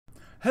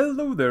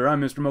Hello there,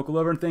 I'm Mr. Mocha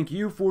Lover, and thank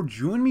you for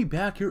joining me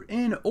back here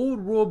in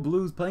Old World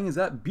Blues, playing as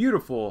that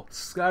beautiful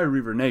Sky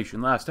Reaver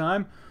nation. Last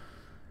time,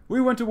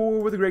 we went to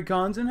war with the Great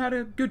Khans and had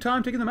a good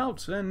time taking them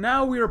out, and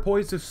now we are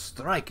poised to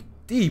strike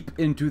deep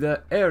into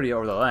the area,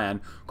 or the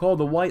land, called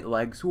the White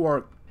Legs, who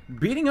are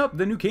beating up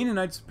the New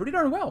Canaanites pretty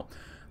darn well.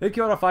 They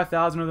killed off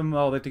 5,000 of them,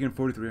 while they've taken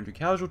 4,300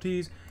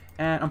 casualties,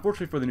 and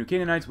unfortunately for the New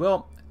Canaanites,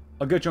 well,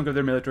 a good chunk of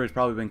their military has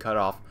probably been cut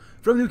off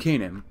from New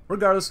Canaan.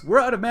 Regardless, we're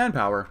out of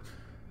manpower.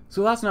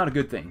 So that's not a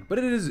good thing. But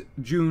it is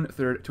June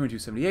 3rd,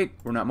 2278.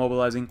 We're not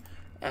mobilizing.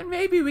 And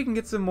maybe we can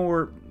get some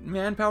more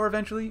manpower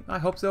eventually. I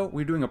hope so.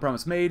 We're doing a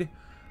promise made.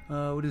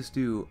 What does this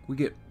do? We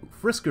get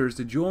Friskers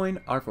to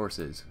join our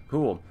forces.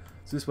 Cool.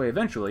 So this way,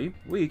 eventually,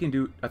 we can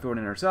do a thorn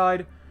in our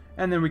side.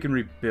 And then we can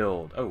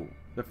rebuild. Oh,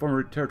 the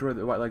former territory of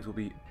the White Legs will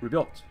be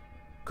rebuilt.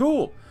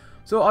 Cool.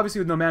 So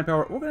obviously with no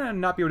manpower, we're going to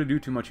not be able to do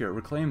too much here.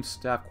 Reclaim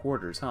staff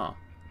quarters, huh?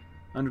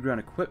 Underground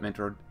equipment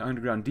or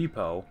underground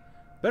depot.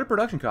 Better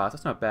production cost,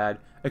 that's not bad.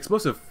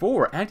 Explosive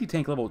 4,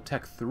 anti-tank level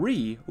tech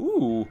 3.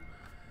 Ooh.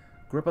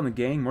 Grip on the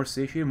gang, more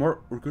satiated, more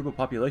recruitable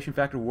population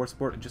factor, war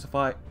support, and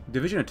justify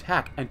division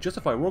attack, and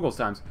justify war goals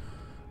times.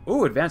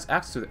 Ooh, advanced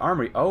access to the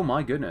armory. Oh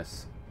my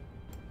goodness.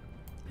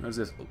 What is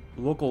this?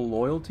 Local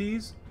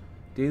loyalties?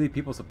 Daily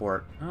people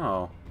support.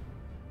 Oh.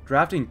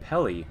 Drafting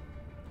Pelly.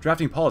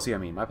 Drafting policy, I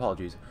mean. My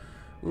apologies.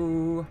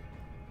 Ooh.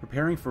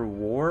 Preparing for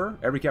war.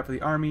 Every cap for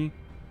the army.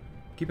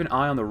 Keep an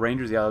eye on the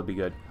Rangers. Yeah, that would be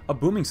good. A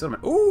booming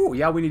settlement. Ooh,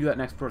 yeah, we need to do that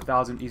next for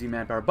 1,000 easy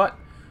manpower. But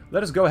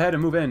let us go ahead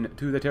and move in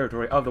to the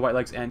territory of the White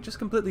Legs and just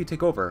completely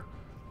take over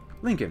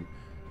Lincoln.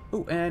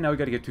 Ooh, and now we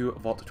got to get to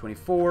Vault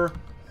 24.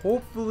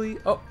 Hopefully...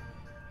 Oh,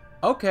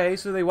 okay,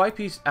 so they white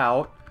pieced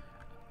out.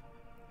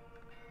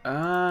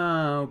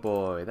 Oh,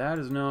 boy, that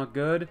is not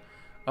good.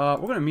 We're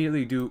going to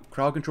immediately do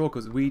crowd control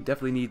because we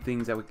definitely need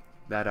things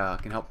that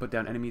can help put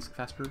down enemies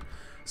faster.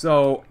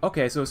 So,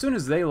 okay, so as soon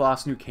as they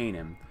lost New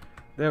Canaan,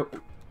 the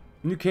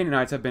New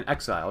Canaanites have been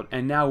exiled,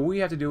 and now we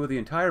have to deal with the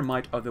entire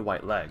might of the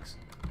White Legs.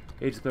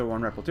 Age split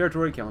one rebel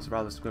territory, Camel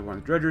survivors split one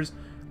of the dredgers.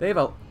 They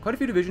have quite a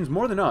few divisions,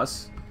 more than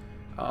us.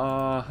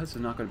 This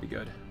is not going to be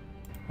good.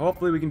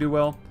 Hopefully we can do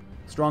well.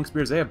 Strong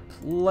spears, they have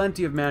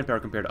plenty of manpower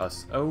compared to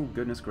us. Oh,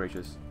 goodness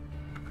gracious.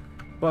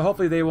 But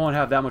hopefully they won't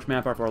have that much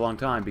manpower for a long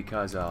time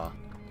because,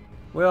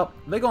 well,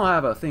 they're going to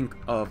have a think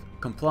of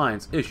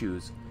compliance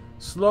issues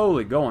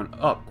slowly going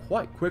up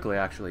quite quickly,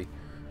 actually.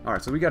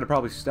 Alright, so we got to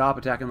probably stop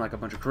attacking like a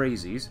bunch of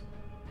crazies.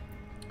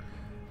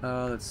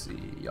 Let's see.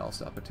 Y'all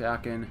stop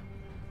attacking.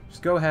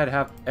 Just go ahead and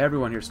have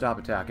everyone here stop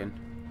attacking.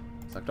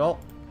 Select all.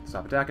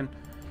 Stop attacking.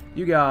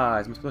 You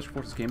guys, my special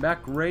forces came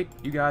back. Great.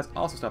 You guys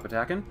also stop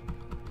attacking.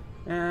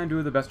 And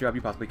do the best job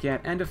you possibly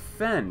can. And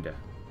defend.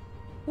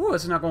 Ooh,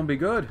 this is not going to be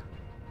good.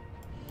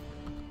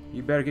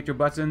 You better get your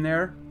butts in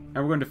there.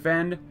 And we're going to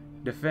defend,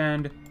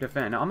 defend,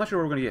 defend. Now, I'm not sure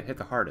where we're going to get hit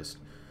the hardest.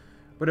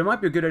 But it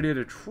might be a good idea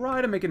to try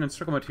to make an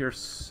encirclement here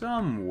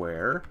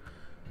somewhere.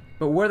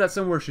 But where that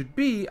somewhere should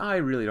be, I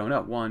really don't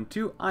know. 1,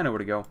 2, I know where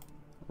to go.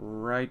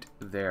 Right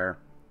there.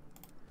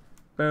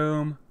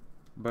 Boom.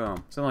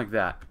 Boom. Something like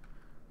that.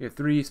 We have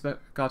 3 Spec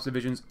Ops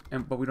divisions,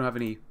 but we don't have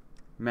any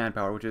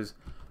manpower, which is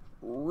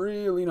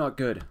really not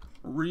good.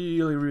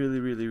 Really,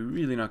 really, really,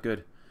 really not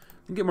good.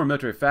 We can get more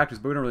military factors,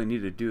 but we don't really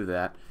need to do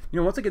that.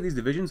 You know, once I get these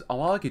divisions,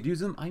 while I could use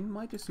them, I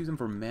might just use them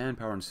for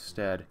manpower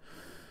instead.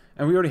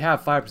 And we already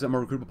have 5%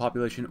 more recruitable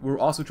population. We're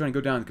also trying to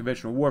go down to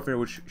conventional warfare,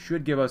 which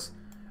should give us,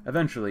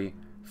 eventually,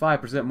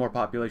 5% more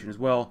population as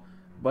well.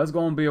 But it's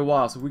going to be a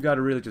while, so we got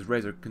to really just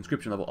raise our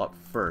conscription level up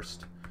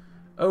first.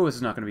 Oh, this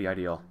is not going to be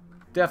ideal.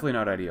 Definitely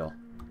not ideal.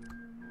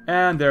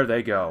 And there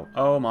they go.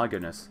 Oh my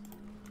goodness.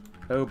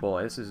 Oh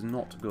boy, this is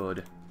not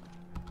good.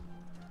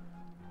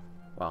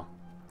 Wow.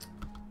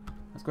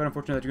 That's quite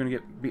unfortunate that you're going to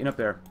get beaten up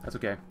there. That's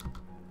okay.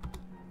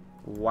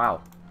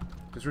 Wow.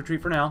 Just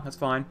retreat for now. That's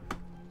fine.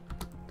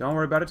 Don't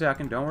worry about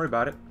attacking. Don't worry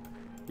about it.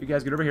 You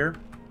guys get over here.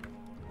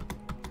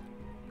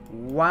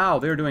 Wow,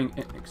 they're doing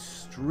an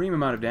extreme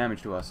amount of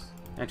damage to us.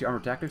 Anti-armor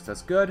tactics,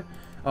 that's good.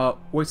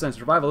 Wasteland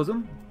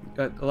survivalism,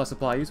 less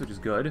supply use, which is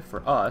good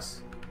for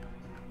us.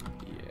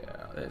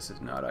 Yeah, this is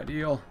not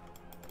ideal.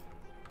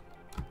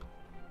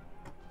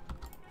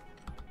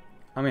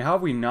 I mean, how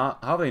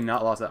have they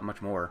not lost that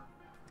much more?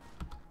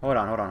 Hold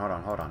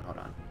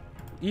on.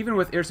 Even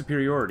with air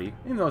superiority,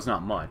 even though it's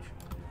not much,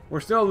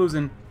 we're still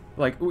losing.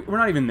 Like, we're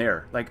not even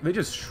there. Like, they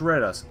just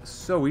shred us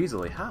so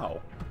easily.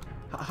 How?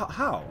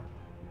 How?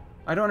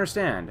 I don't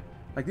understand.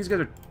 Like, these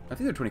guys are... I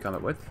think they're 20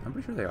 combat width. I'm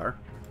pretty sure they are.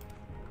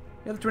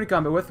 Yeah, they're 20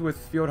 combat width with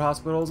field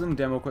hospitals and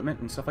demo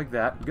equipment and stuff like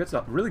that. Good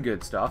stuff. Really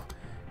good stuff.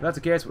 If that's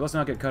the case, let's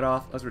not get cut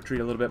off. Let's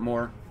retreat a little bit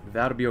more.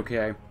 That'll be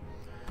okay.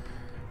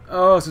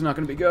 Oh, this is not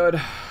going to be good.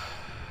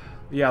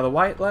 Yeah, the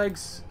White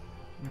Legs,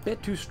 a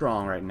bit too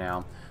strong right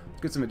now.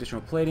 Let's get some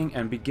additional plating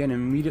and begin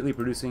immediately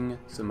producing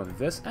some of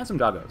this and some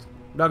doggos.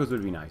 Doggos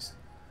would be nice.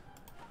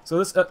 So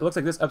this looks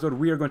like this episode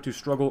we are going to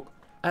struggle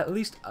at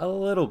least a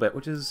little bit,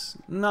 which is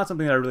not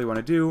something that I really want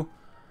to do,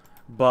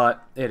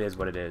 but it is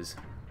what it is.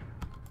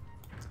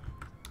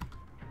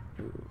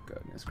 Oh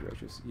goodness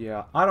gracious!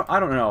 Yeah, I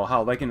don't know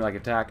how they can like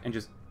attack and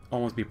just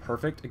almost be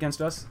perfect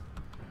against us.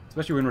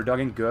 Especially when we're dug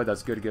in. Good,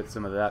 that's good to get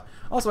some of that.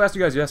 Also asked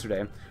you guys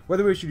yesterday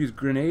whether we should use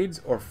grenades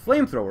or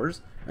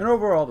flamethrowers, and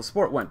overall the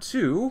support went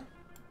to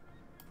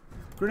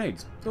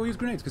grenades. So we'll use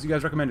grenades because you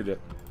guys recommended it.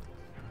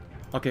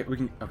 Okay, we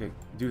can, okay,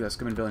 do this.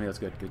 Come in, villainy, that's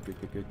good.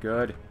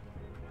 Good.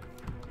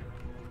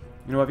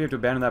 You know what, if you have to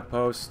abandon that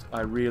post,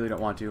 I really don't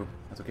want to.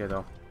 That's okay,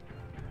 though.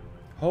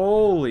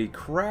 Holy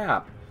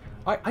crap!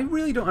 I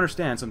really don't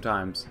understand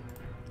sometimes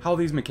how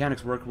these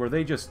mechanics work, where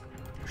they just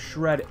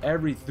shred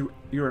through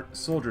your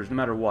soldiers no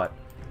matter what.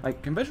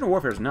 Like, conventional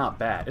warfare is not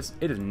bad.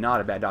 It is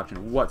not a bad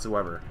doctrine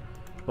whatsoever.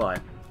 But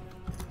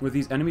with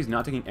these enemies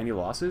not taking any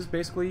losses,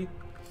 basically,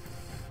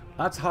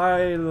 that's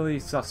highly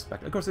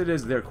suspect. Of course, it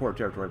is their core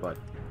territory, but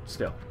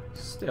still.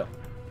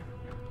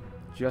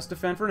 Just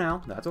defend for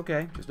now. That's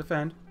okay. Just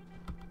defend.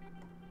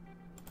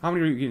 How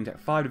many are you getting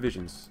attacked? 5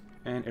 divisions.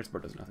 And air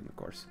support does nothing, of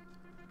course.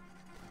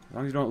 As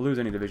long as you don't lose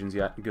any divisions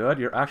yet. Good.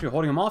 You're actually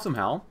holding them off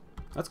somehow.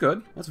 That's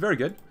good. That's very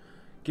good.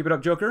 Keep it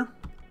up, Joker.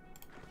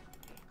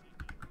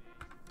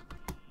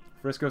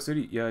 Frisco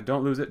City. Yeah,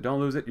 don't lose it. Don't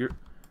lose it.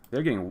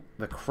 They're getting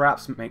the crap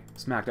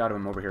smacked out of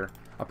them over here.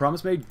 A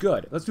promise made?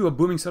 Good. Let's do a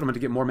booming settlement to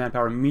get more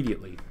manpower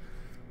immediately.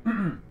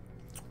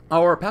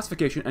 Our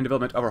pacification and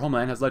development of our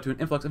homeland has led to an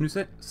influx of new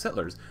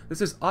settlers.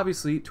 This is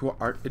obviously to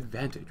our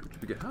advantage, which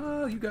would be good.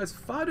 Oh, you guys,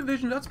 5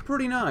 divisions. That's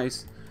pretty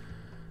nice.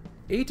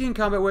 18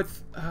 combat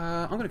width.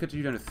 I'm going to cut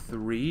you down to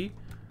 3.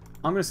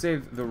 I'm going to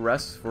save the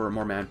rest for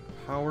more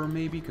manpower,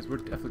 maybe, because we're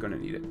definitely going to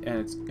need it. And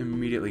it's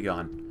immediately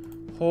gone.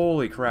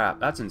 Holy crap,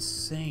 that's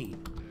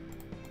insane.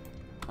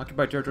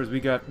 Occupied territories, we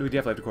definitely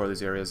have to core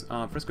these areas.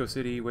 Frisco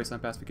City,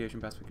 wasteland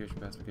pacification.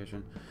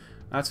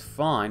 That's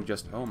fine,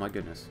 just, oh my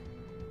goodness.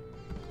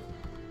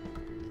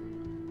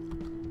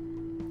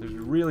 There's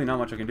really not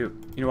much I can do.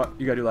 You know what?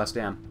 You gotta do last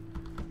stand.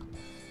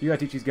 You gotta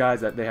teach these guys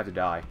that they have to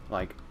die.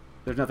 Like,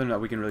 there's nothing that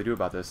we can really do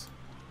about this.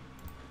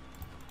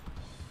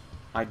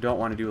 I don't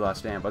want to do last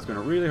stand, but it's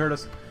gonna really hurt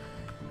us.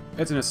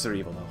 It's a necessary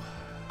evil, though.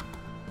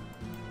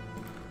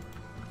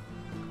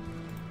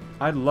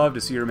 I'd love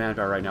to see your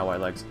manpower right now,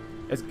 White Legs.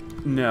 It's...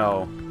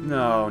 No.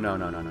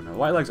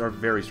 White Legs are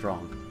very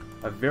strong.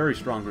 A very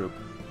strong group.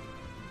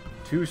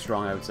 Too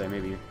strong, I would say,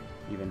 maybe.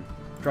 Even.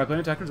 Triplane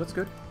attackers, that's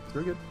good. That's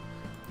very good.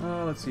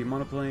 Let's see,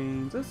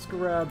 monoplanes. Let's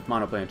grab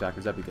monoplane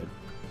attackers, that'd be good.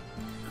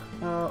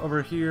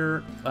 Over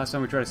here, last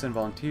time we tried to send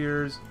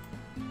volunteers,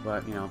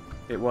 but, you know,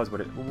 it was what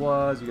it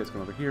was. You guys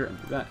come over here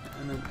and do that,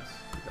 and then yes,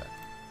 do that.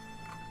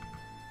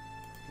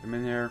 Get them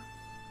in there.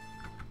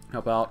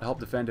 Help out, help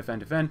defend. At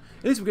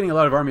least we're getting a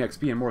lot of army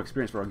XP and more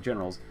experience for our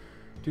generals.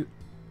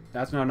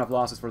 That's not enough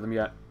losses for them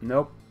yet.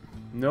 Nope.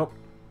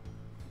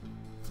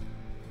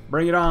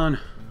 Bring it on.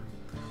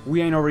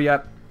 We ain't over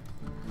yet.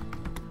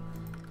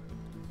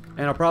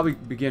 And I'll probably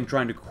begin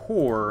trying to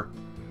core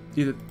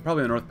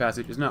probably the North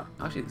Passage. It's not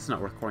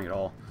worth coring at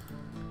all.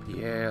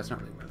 Yeah, it's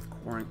not really worth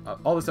coring.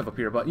 All this stuff up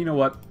here, but you know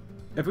what?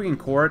 If we can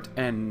core it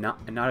and not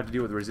have to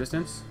deal with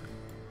resistance,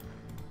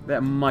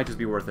 that might just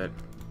be worth it.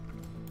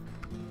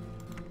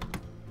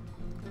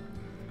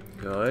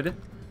 Good.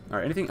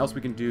 Alright, anything else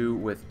we can do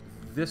with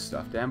this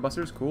stuff? Dam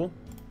busters, cool.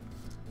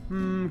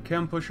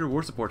 Chem pusher,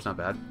 war support's not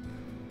bad.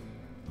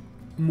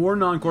 More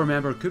non-core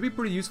manpower could be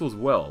pretty useful as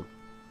well.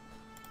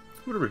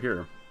 What over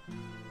here?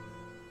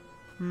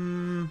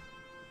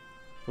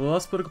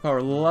 Less political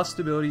power, less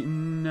stability.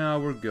 No,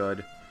 we're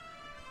good.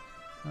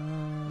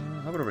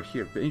 How about over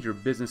here? Major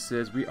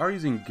businesses. We are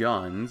using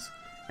guns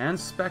and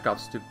spec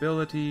ops.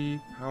 Stability,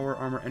 power,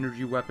 armor,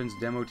 energy, weapons,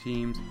 demo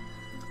teams.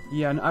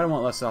 Yeah, and I don't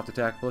want less soft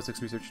attack.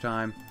 Ballistics research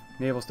time.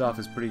 Naval stuff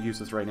is pretty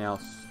useless right now.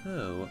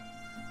 So,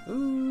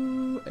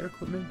 ooh, air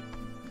equipment.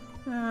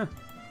 Meh.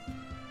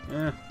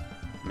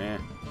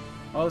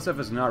 All this stuff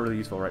is not really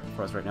useful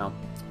for us right now.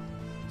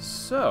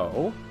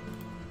 So,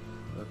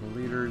 local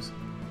leaders.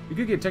 You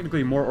could get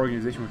technically more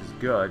organization, which is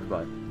good,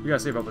 but we gotta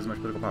save up as much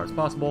political power as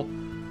possible.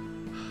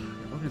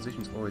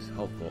 Organization is always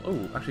helpful.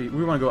 Oh, actually,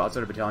 we want to go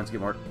outside of battalions to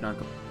get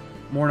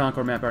more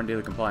non-core manpower and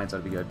daily compliance.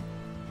 That'd be good.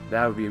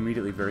 That would be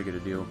immediately very good to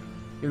do.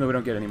 Even though we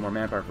don't get any more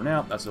manpower for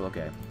now, that's still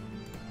okay.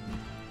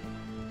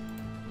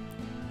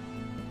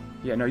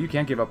 Yeah, no, you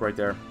can't give up right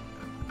there.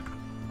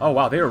 Oh,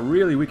 wow, they are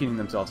really weakening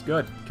themselves.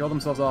 Good. Kill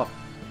themselves off.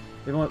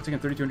 They've only taken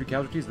 3,200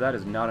 casualties. That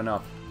is not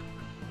enough.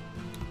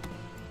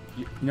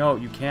 No,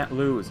 you can't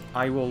lose.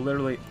 I will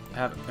literally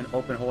have an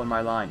open hole in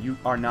my line. You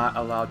are not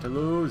allowed to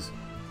lose.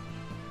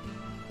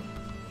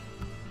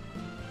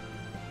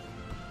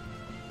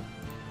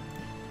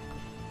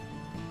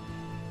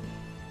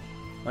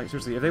 Like,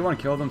 seriously, if they want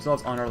to kill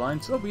themselves on our line,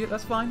 so be it.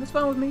 That's fine. That's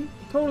fine with me.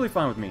 Totally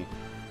fine with me.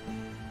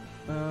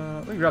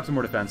 Let me grab some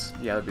more defense.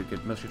 Yeah, that'd be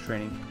good. Military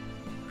training.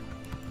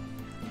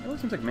 It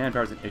always seems like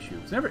manpower is an issue.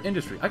 It's never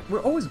industry.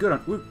 We're always good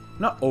on... We're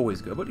not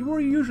always good, but we're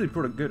usually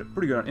pretty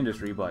good on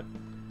industry, but...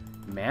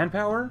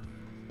 Manpower?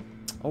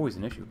 Always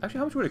an issue. Actually,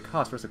 how much would it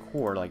cost for us to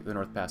core, like, the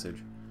North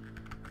Passage?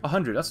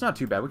 100. That's not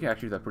too bad. We can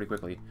actually do that pretty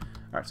quickly.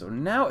 Alright, so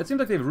now it seems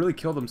like they've really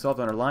killed themselves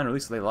on our line, or at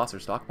least they lost their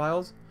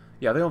stockpiles.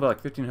 Yeah, they only have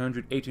like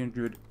 1,500,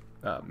 1,800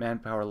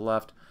 manpower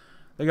left.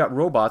 They got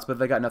robots, but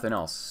they got nothing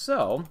else.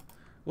 So,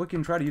 we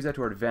can try to use that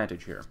to our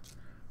advantage here.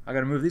 I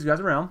gotta move these guys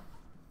around,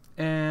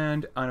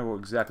 and I know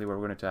exactly where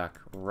we're gonna attack,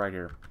 right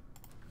here.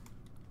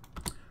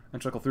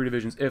 And circle 3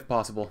 divisions if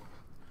possible.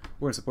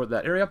 We're gonna support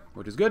that area,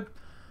 which is good.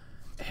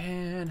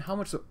 And how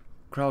much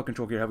crowd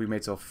control gear have we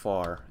made so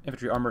far?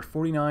 Infantry armor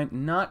 49,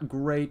 not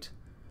great,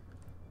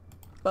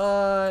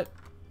 but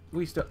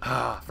we still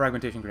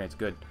fragmentation grenades,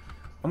 good.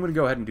 I'm gonna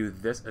go ahead and do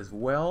this as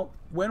well.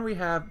 When we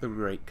have the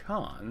Great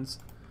Khans,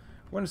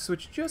 we're gonna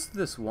switch just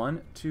this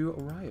one to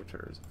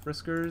rioters.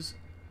 Friskers,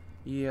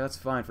 yeah, that's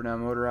fine for now.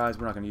 Motorized,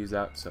 we're not gonna use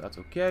that, so that's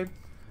okay.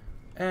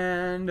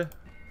 And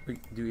we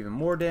do even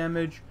more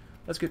damage.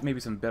 Let's get maybe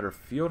some better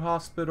field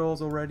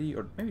hospitals already,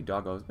 or maybe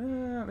doggos.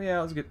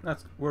 Yeah, let's get.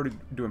 We're already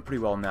doing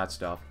pretty well in that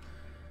stuff.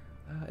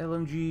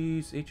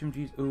 LMGs,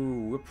 HMGs.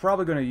 Ooh, we're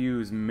probably gonna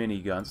use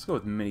miniguns. Let's go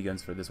with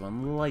miniguns for this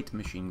one. Light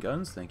machine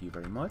guns. Thank you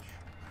very much.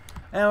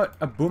 And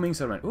a booming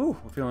settlement. Ooh,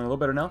 we're feeling a little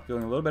better now.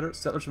 Feeling a little better.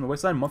 Settlers from the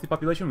wasteland, monthly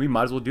population. We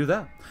might as well do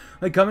that.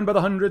 They come in by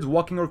the hundreds,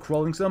 walking or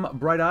crawling. Some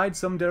bright-eyed,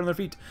 some dead on their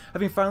feet.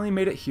 Having finally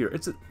made it here,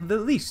 it's the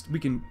least we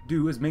can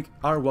do is make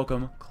our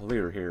welcome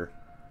clear here.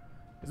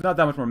 It's not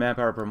that much more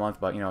manpower per month,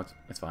 but, you know,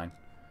 it's fine.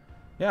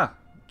 Yeah,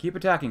 keep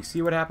attacking.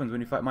 See what happens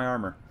when you fight my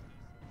armor.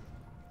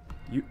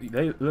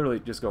 They literally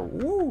just go,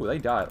 woo, they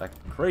die like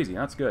crazy.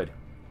 That's good.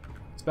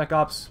 Spec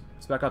Ops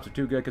are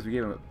too good because we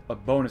gave them a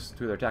bonus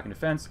to their attack and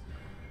defense.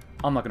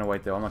 I'm not going to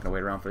wait, though. I'm not going to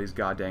wait around for these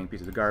goddamn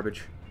pieces of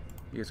garbage.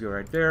 You guys go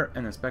right there,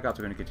 and then Spec Ops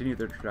are going to continue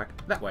their track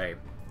that way.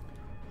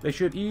 They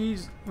should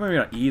maybe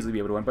not easily be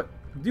able to win, but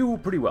do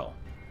pretty well.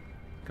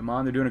 Come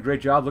on, they're doing a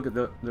great job. Look at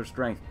their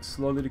strength.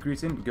 Slowly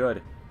decreasing.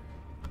 Good.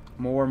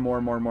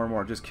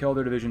 More. Just kill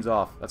their divisions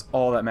off. That's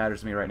all that matters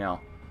to me right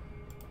now.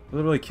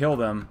 Literally kill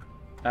them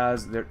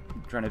as they're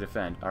trying to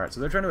defend. Alright, so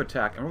they're trying to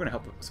attack, and we're going to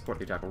help support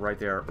the attack right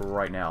there,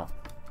 right now.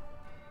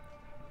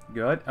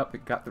 Good. Oh, we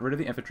got rid of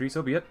the infantry,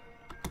 so be it.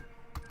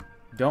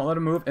 Don't let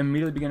them move.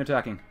 Immediately begin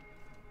attacking.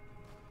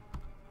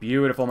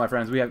 Beautiful, my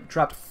friends. We have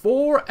trapped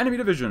 4 enemy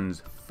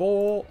divisions.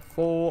 4.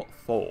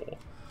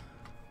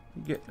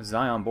 Get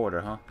Zion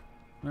border, huh?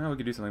 Well, we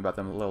could do something about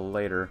them a little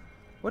later.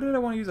 What did I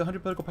want to use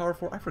 100 political power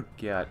for? I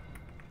forget.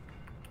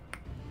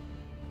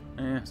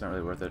 It's not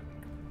really worth it.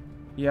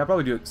 Yeah, I'll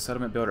probably do a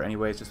settlement builder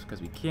anyways, just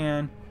because we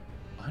can.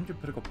 100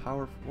 political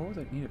power. What was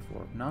I needed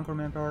for? Non-core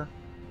manpower?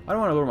 I don't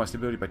want to lower my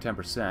stability by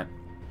 10%.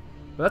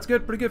 But that's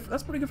good. Pretty good.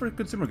 That's pretty good for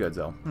consumer goods,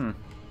 though.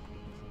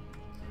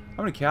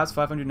 How many cats?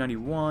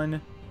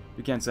 591.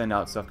 We can't send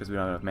out stuff because we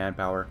don't have enough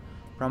manpower.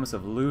 Promise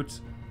of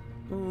loot.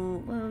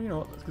 Ooh, well, you know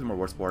what? Let's get some more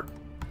war support.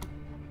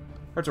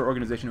 Hurts our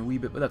organization a wee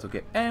bit, but that's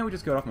okay. And we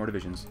just got off more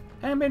divisions.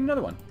 And made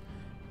another one.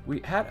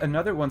 We had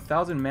another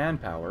 1,000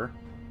 manpower,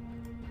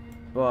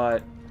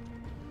 but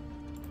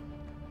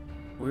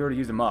we already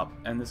used him up.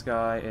 And this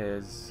guy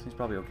he's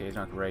probably okay. He's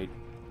not great.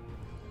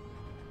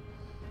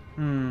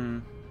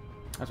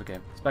 That's okay.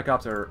 Spec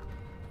Ops are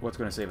what's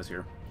going to save us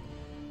here.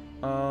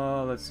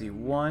 Let's see.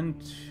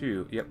 1,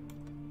 2. Yep.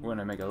 We're going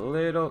to make a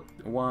little...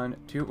 1,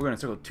 2. We're going to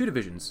circle 2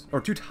 divisions.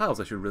 Or 2 tiles,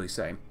 I should really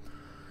say.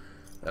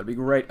 That'd be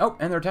great. Oh,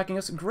 and they're attacking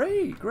us.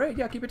 Great.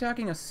 Yeah, keep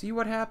attacking us. See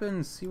what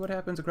happens. See what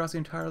happens across the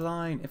entire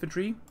line.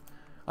 Infantry.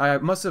 I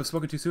must have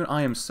spoken too soon.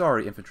 I am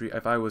sorry, infantry,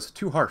 if I was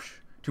too harsh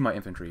to my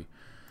infantry.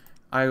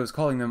 I was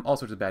calling them all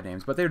sorts of bad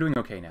names, but they're doing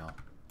okay now.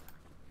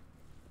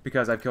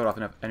 Because I've killed off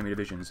enough enemy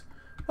divisions.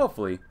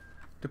 Hopefully,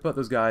 to put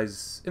those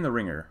guys in the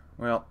ringer.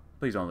 Well,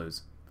 please don't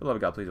lose. For the love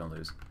of God, please don't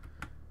lose.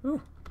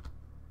 Ooh.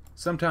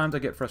 Sometimes I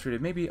get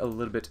frustrated maybe a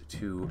little bit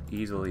too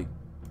easily.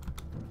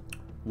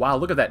 Wow,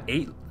 look at that.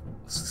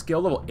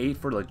 Skill level 8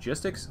 for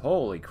logistics?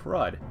 Holy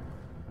crud.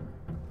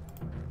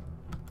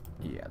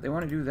 Yeah, they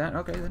want to do that.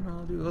 Okay, then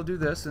we'll do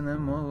this, and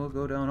then we'll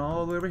go down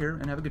all the way over here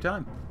and have a good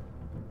time.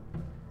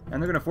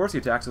 And they're going to force the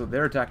attack, so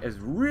their attack is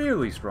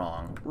really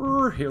strong.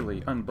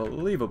 Really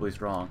unbelievably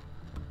strong.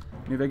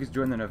 New Vegas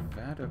joined the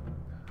Nevada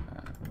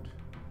Pact.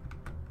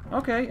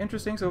 Okay,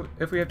 interesting. So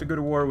if we have to go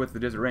to war with the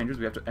Desert Rangers,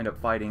 we have to end up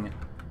fighting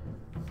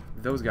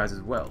those guys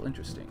as well.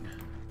 Interesting.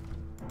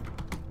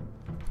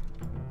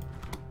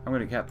 I'm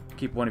going to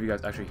keep one of you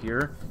guys actually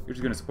here. You're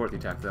just going to support the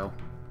attack, though.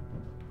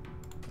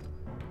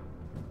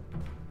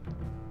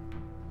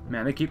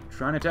 Man, they keep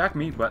trying to attack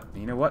me, but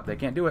you know what? They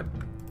can't do it.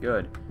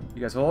 Good.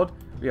 You guys hold.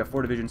 We have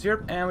 4 divisions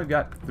here, and we've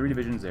got 3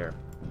 divisions there.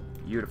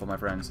 Beautiful, my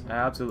friends.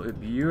 Absolutely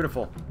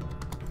beautiful.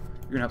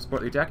 You're going to help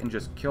support the attack and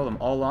just kill them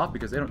all off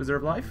because they don't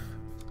deserve life.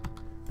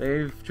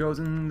 They've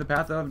chosen the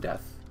path of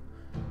death.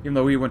 Even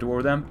though we went to war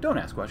with them, don't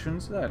ask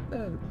questions.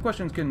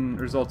 Questions can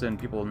result in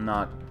people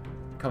not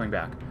coming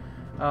back.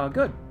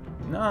 Good.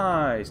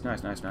 Nice. Oh,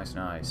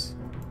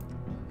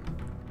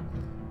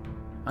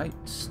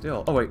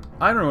 wait.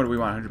 I don't know what we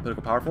want 100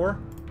 political power for.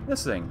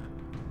 This thing.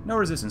 No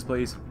resistance,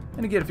 please.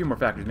 And to get a few more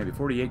factors, maybe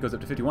 48 goes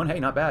up to 51. Hey,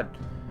 not bad.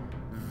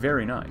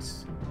 Very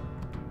nice.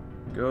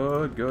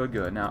 Good.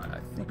 Now, I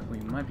think we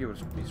might be able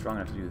to be strong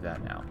enough to do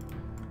that now.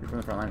 We're from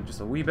the front line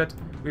just a wee bit.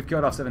 We've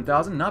killed off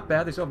 7,000. Not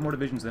bad. They still have more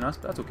divisions than us,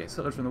 but that's okay.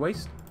 Settlers from the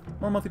waste.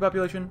 More monthly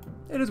population.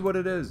 It is what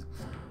it is.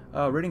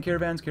 Raiding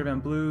caravans, caravan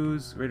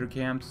blues, raider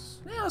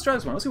camps. Yeah, let's try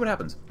this one. Let's see what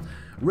happens.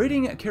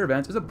 Raiding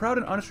caravans is a proud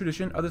and honest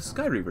tradition of the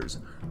Sky Reavers.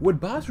 Would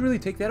bots really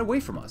take that away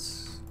from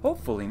us?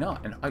 Hopefully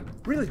not. And I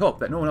really hope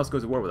that no one else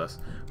goes to war with us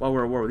while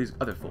we're at war with these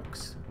other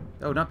folks.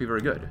 That would not be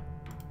very good.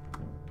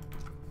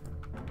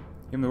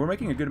 Even though we're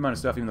making a good amount of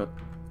stuff, even though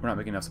we're not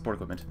making enough support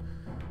equipment.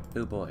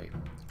 Oh boy.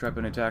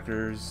 Tripod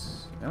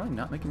attackers. Am I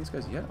not making these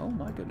guys yet? Oh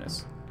my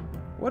goodness.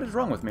 What is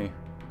wrong with me?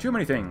 Too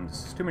many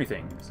things. Too many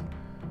things.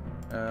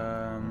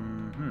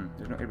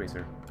 There's no airbase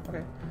here.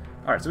 Okay.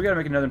 Alright, so we gotta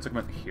make another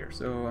encirclement here.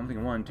 So I'm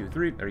thinking 1, 2,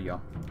 3. There you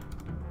go.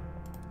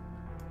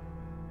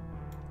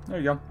 There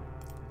you go.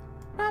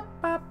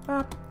 Bop, bop,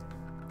 bop.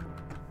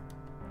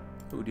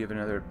 Ooh, do you have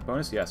another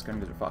bonus? Yes,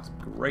 Cunning Desert Fox.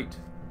 Great.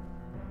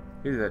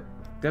 Either that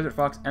Desert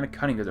Fox and a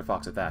Cunning Desert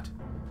Fox at that.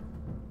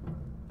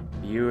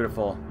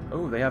 Beautiful.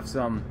 Oh, they have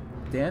some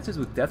dances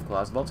with Death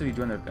Claws. Velocity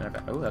join the...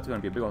 Oh, that's going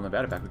to be a big old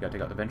Nevada pack we got to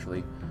take out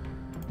eventually.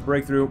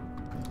 Breakthrough.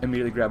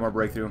 Immediately grab more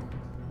breakthrough.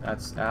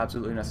 That's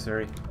absolutely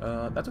necessary.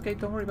 That's okay.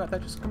 Don't worry about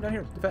that. Just come down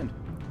here. Defend.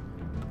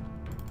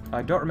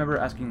 I don't remember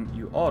asking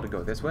you all to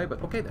go this way,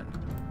 but okay then.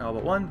 All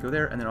but one, go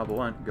there, and then all but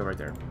one, go right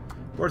there.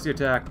 Force the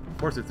attack.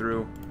 Force it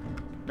through.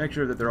 Make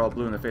sure that they're all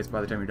blue in the face by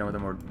the time you're done with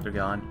them, or they're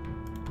gone.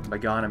 By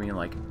gone, I mean,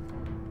 like,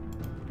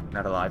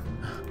 not alive.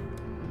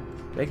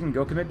 They can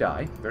go commit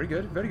die. Very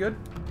good, very good.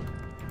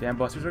 Damn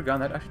busters are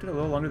gone. That actually took a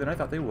little longer than I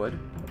thought they would.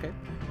 Okay.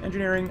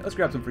 Engineering. Let's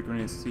grab some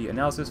frequency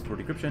analysis for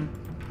decryption.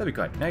 That'd be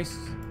quite nice.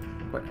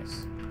 Quite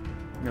nice.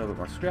 A little bit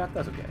more scrap.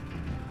 That's okay.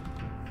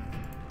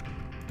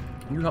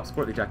 You help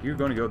support the attack. You're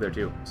going to go there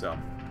too. So,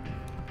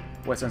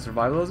 wasteland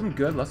survivalism.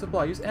 Good. Less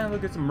supply use, and we'll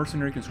get some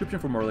mercenary conscription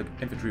for more like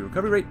infantry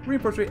recovery rate,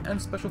 reinforce rate,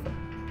 and special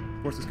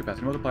forces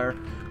capacity multiplier.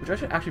 Which I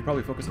should actually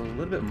probably focus a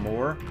little bit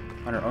more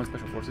on our own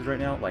special forces right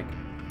now, like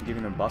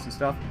giving them buffs and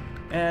stuff.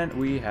 And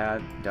we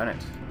have done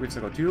it. We have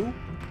cycle 2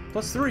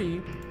 plus 3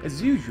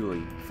 is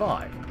usually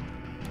 5.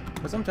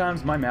 But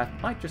sometimes my math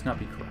might just not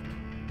be correct.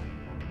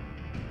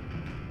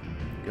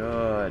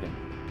 Good.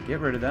 Get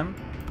rid of them.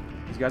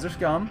 These guys are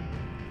scum.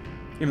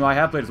 Even though I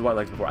have played as the White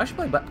Legs before. I should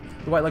play the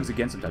White Legs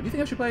again sometime. Do you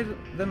think I should play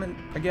them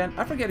again?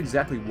 I forget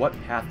exactly what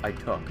path I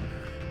took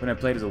when I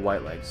played as the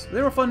White Legs.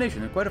 They were a fun nation.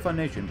 They're quite a fun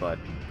nation, but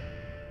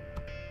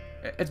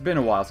it's been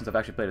a while since I've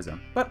actually played as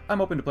them. But I'm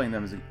open to playing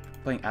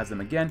as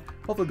them again,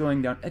 hopefully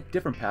going down a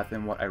different path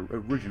than what I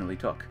originally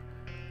took.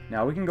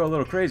 Now, we can go a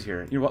little crazy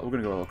here. You know what? We're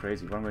going to go a little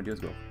crazy. What I'm going to do is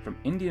go from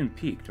Indian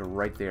Peak to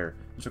right there.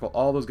 And circle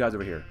all those guys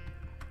over here.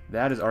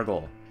 That is our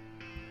goal.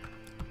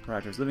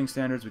 Right, there's living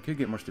standards. We could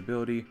get more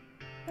stability.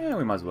 Yeah,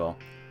 we might as well.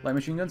 Light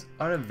machine guns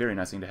are a very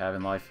nice thing to have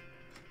in life.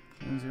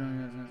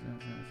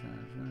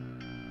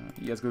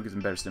 Let's go get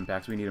some better stim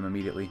packs. We need them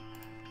immediately.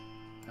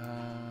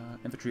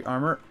 Infantry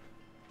armor.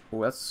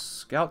 Oh, that's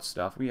scout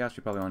stuff. We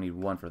actually probably only need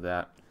one for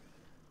that.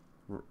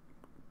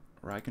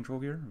 Ride control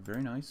gear.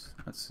 Very nice.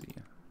 Let's see.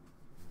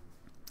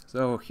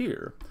 So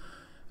here.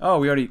 Oh,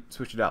 we already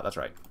switched it out. That's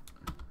right.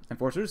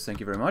 Enforcers, thank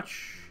you very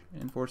much.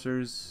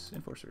 Enforcers.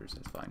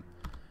 That's fine.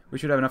 We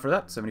should have enough for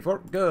that.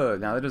 74.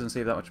 Good. Now, that doesn't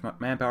save that much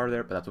manpower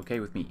there, but that's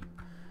okay with me.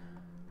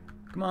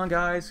 Come on,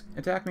 guys.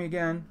 Attack me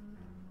again.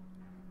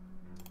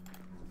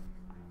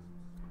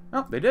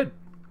 Oh, they did.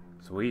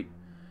 Sweet.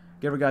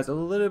 Give our guys a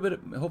little bit,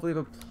 hopefully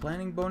have a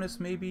planning bonus,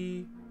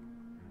 maybe.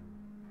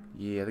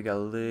 Yeah, they got a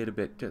little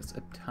bit, just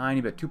a tiny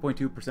bit,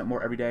 2.2%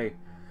 more every day.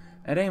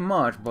 It ain't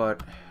much,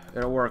 but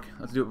it'll work.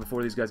 Let's do it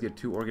before these guys get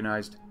too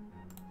organized.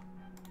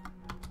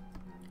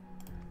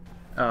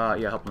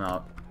 Yeah, help them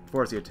out.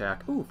 Force the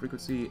attack. Ooh,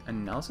 frequency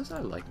analysis. I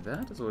like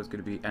that. It's always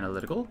going to be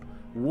analytical.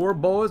 War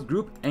Boas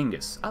Group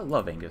Angus. I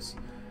love Angus.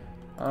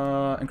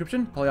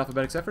 Encryption.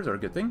 Polyalphabetic ciphers are a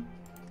good thing.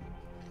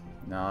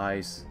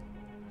 Nice.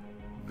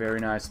 Very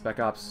nice.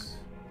 Spec Ops.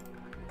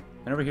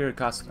 And over here it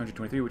costs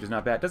 123, which is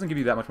not bad. Doesn't give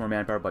you that much more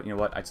manpower, but you know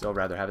what? I'd still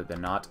rather have it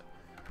than not.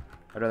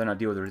 I'd rather not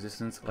deal with the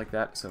resistance like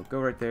that. So go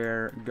right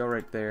there. Go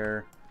right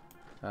there.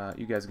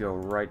 You guys go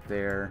right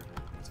there.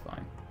 It's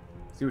fine.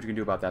 See what you can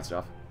do about that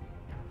stuff.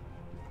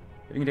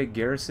 If you can take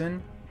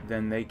Garrison,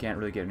 then they can't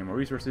really get any more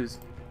resources.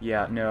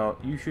 Yeah, no,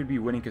 you should be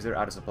winning because they're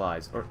out of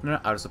supplies. Or,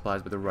 not out of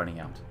supplies, but they're running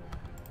out.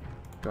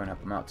 Go and help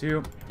them out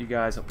too. You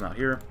guys help them out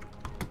here.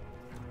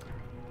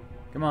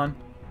 Come on.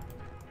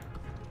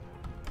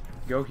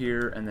 Go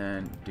here and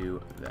then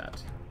do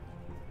that.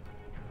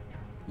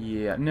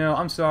 Yeah, no,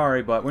 I'm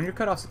sorry, but when you're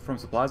cut off from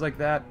supplies like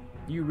that,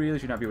 you really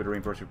should not be able to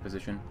reinforce your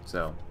position,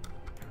 so.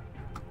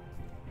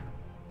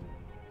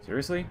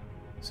 Seriously?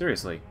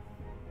 Seriously.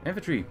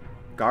 Infantry.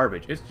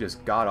 Garbage. It's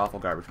just god-awful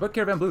garbage. But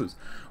caravan blues.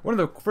 One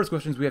of the first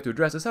questions we have to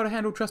address is how to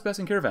handle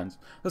trespassing caravans.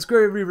 The Sky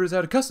Reavers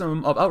had a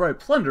custom of outright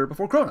plunder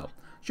before Chrono.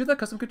 Should that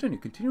custom continue?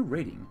 Continue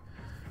raiding.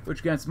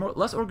 Which grants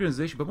less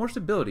organization, but more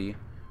stability.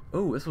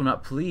 Oh, this will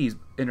not please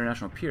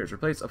international peers.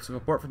 Replace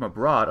support from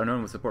abroad,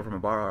 unknown with support from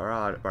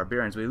abroad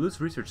barbarians. We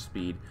lose research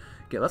speed,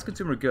 get less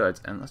consumer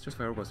goods, and let's just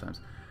fire robust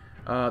times.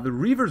 The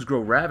Reavers grow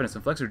ravenous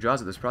and flex their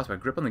jaws at this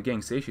prospect. Grip on the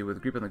gang satiated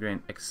with grip on the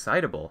grain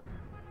excitable.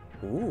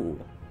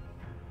 Ooh.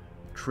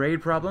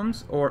 Trade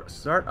problems, or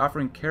start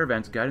offering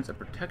caravans guidance and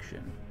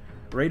protection.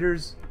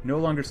 Raiders no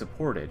longer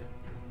supported.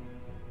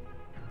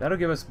 That'll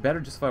give us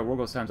better justified war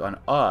goals times on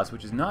us,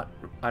 which is not...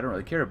 I don't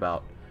really care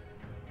about.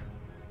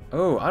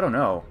 Oh, I don't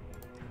know.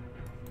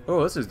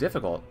 Oh, this is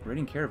difficult.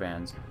 Raiding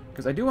caravans.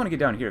 Because I do want to get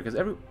down here,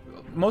 because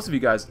most of you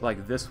guys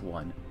like this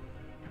one.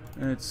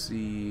 Let's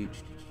see...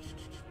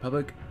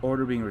 Public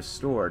order being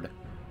restored.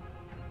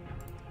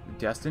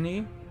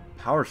 Destiny?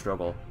 Power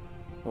struggle.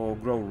 Will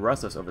grow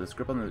restless over this.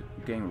 Grip on the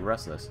getting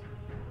restless.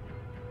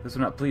 This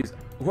will not please.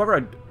 Whoever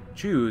I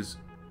choose,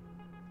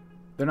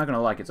 they're not going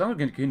to like it. So I'm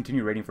going to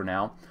continue raiding for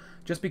now.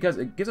 Just because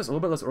it gives us a little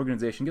bit less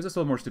organization, gives us a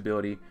little more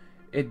stability.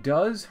 It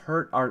does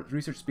hurt our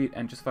research speed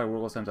and justify war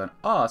goals times on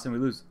us, and we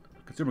lose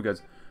consumer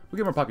goods. We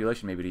get more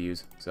population maybe to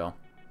use, so.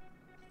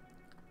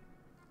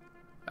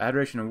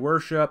 Adoration and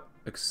worship.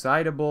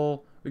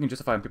 Excitable. We can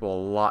justify people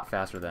a lot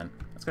faster then.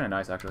 That's kind of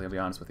nice, actually, I'll be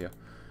honest with you.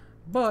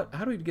 But,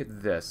 how do we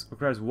get this?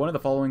 Requires one of the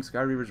following: Sky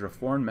Reavers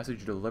reformed,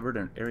 message delivered,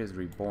 and areas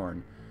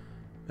reborn.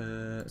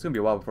 It's going to be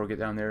a while before we get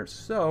down there,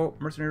 so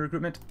mercenary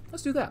recruitment,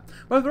 let's do that.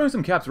 By throwing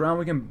some caps around,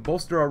 we can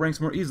bolster our ranks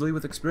more easily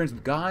with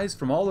experienced guys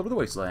from all over the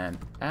wasteland.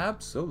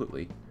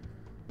 Absolutely.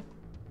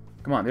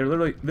 Come on, they're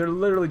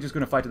literally just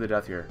going to fight to the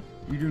death here.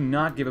 You do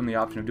not give them the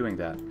option of doing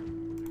that.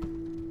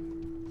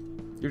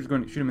 You're just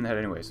going to shoot them in the head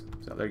anyways.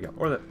 So there you go,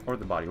 or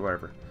the body,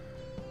 wherever.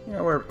 You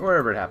know,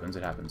 wherever it happens,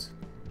 it happens.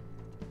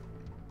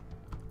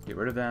 Get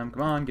rid of them.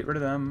 Come on, get rid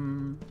of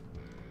them.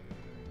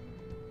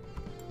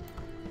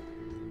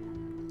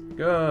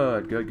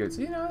 Good, good, good.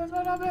 See, no, that's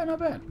not bad, not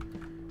bad.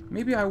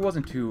 Maybe I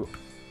wasn't too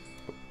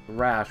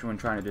rash when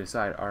trying to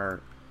decide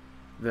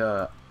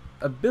the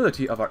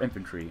ability of our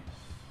infantry.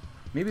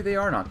 Maybe they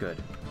are not good.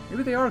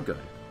 Maybe they are good.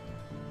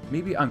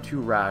 Maybe I'm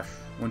too rash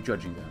when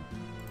judging them.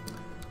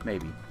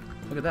 Maybe.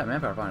 Look at that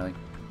manpower finally.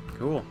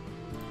 Cool.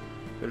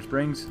 Bitter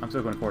Springs. I'm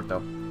still going to port though.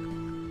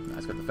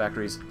 Nice, got the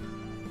factories.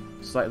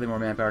 Slightly more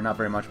manpower, not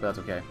very much, but that's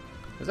okay.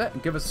 Does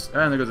that give us...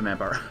 And there goes the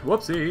manpower.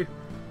 Whoopsie!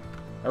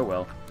 Oh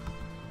well.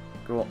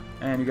 Cool.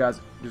 And you guys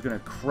are just going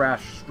to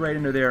crash straight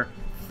into there.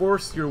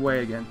 Force your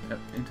way again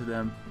into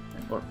them.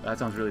 Or, that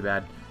sounds really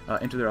bad.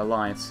 Into their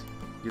alliance.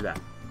 Do that.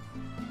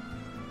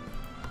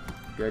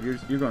 Good.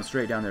 You're going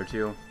straight down there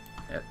too.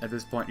 At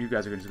this point, you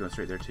guys are just going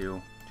straight there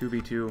too.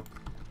 2v2.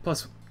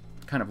 Plus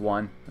kind of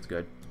 1. That's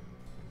good.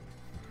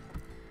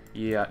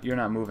 Yeah, you're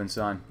not moving,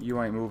 son.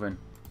 You ain't moving.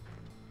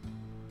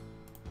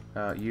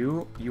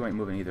 You ain't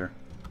moving either.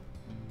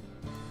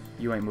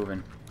 You ain't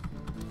moving.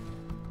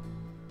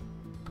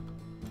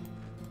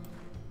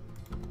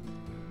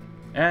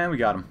 And we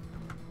got him.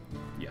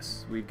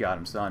 Yes, we got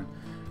him, son.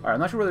 Alright, I'm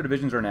not sure where their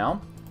divisions are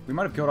now. We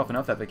might have killed off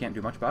enough that they can't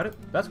do much about it.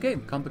 That's okay.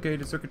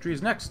 Complicated circuitry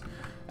is next.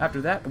 After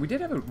that, we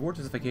did have a war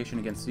justification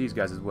against these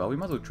guys as well. We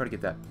might as well try to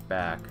get that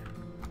back.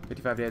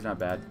 55 days, not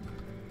bad.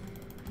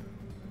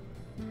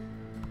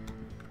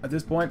 At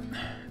this point,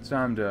 it's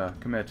time to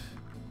commit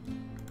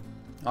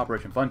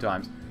Operation Fun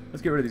Times.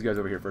 Let's get rid of these guys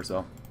over here first,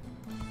 though.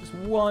 Just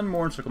one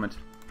more encirclement.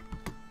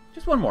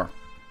 Just one more.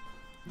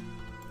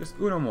 Just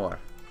uno more.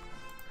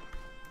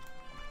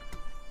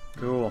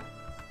 Cool.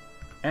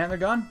 And they're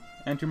gone.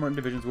 And 2 more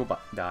divisions will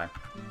die.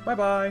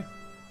 Bye-bye.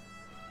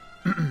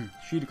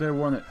 She declared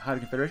war on the Hoi4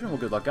 Confederation. Well,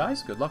 good luck,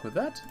 guys. Good luck with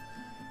that.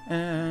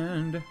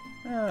 And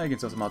I can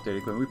sell some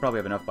outdated equipment. We probably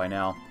have enough by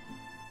now.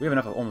 We have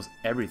enough of almost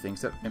everything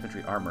except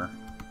infantry armor.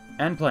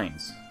 And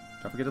planes.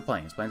 Don't forget the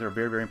planes. Planes are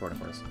very, very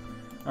important for us.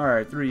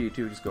 Alright, 3,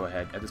 2, just go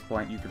ahead. At this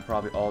point, you can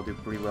probably all do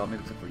pretty well.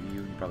 Maybe except for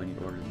you. You probably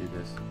need order to do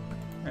this.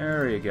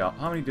 There you go.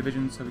 How many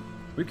divisions have we...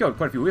 We've killed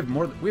quite a few.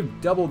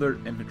 We've doubled their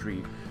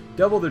infantry.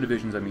 Double their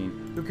divisions, I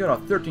mean. We've killed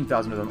off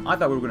 13,000 of them. I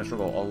thought we were going to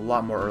struggle a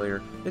lot more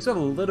earlier. They still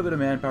have a little bit of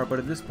manpower, but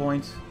at this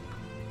point...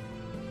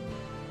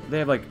 They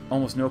have, like,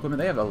 almost no equipment.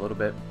 They have a little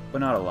bit, but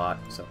not a lot.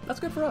 So, that's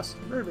good for us.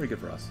 Very, very good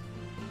for us.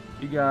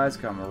 You guys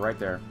come right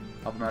there.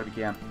 Help them out if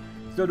you can.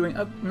 Still doing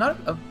not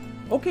a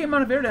okay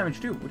amount of air damage,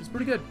 too, which is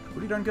pretty good.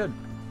 Pretty darn good.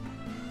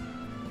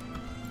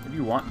 If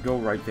you want, go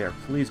right there.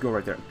 Please go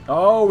right there.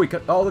 Oh, we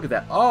cut... Oh, look at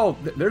that. Oh,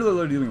 they're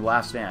literally doing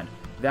last stand.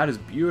 That is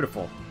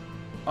beautiful.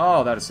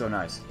 Oh, that is so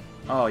nice.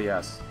 Oh,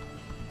 yes.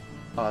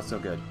 Oh, that's so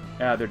good.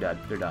 Yeah, they're dead.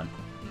 They're done.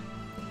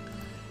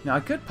 Now, I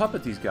could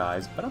puppet these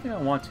guys, but I don't think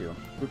I want to.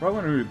 We're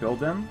probably going to rebuild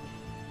them.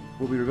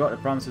 Will we rebuild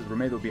if promises were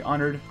made that will be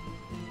honored?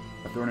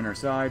 A thorn in our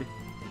side.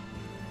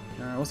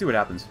 We'll see what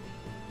happens.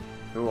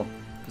 Cool.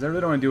 Because I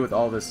really don't want to deal with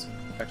all this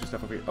extra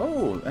stuff over here.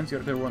 Oh, NCR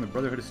declared war on the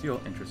Brotherhood of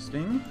Steel.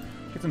 Interesting.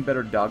 Get some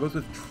better doggos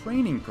with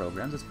training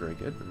programs. That's very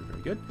good. Very,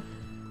 very good.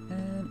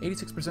 And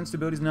 86%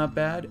 stability is not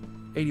bad.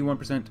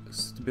 81%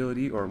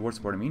 stability, or war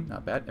support, I mean.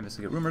 Not bad.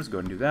 Investigate rumors. Go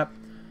ahead and do that.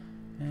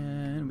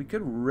 And we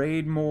could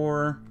raid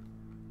more.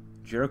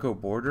 Jericho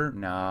border?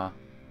 Nah.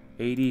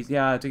 80s.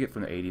 Yeah, take it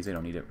from the 80s. They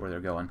don't need it where they're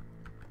going.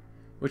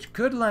 Which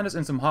could land us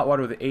in some hot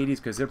water with the 80s,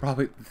 because they're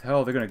probably...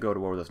 Hell, they're going to go to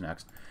war with us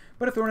next.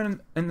 But a thorn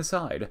in the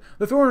side.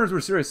 The Thorners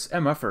were serious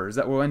MFers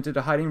that went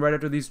into hiding right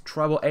after these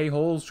tribal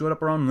a-holes showed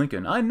up around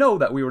Lincoln. I know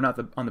that we were not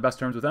on the best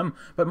terms with them,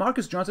 but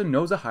Marcus Johnson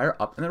knows a higher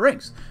up in the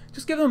ranks.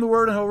 Just give them the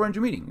word and he'll arrange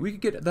a meeting. We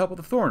could get the help of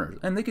the Thorners,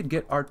 and they could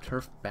get our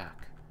turf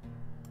back.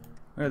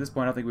 Well, at this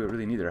point, I don't think we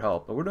really need their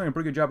help, but we're doing a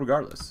pretty good job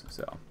regardless,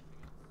 so...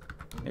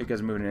 You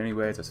guys are moving in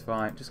anyways, that's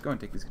fine. Just go and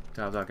take these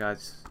tiles out,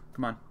 guys.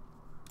 Come on.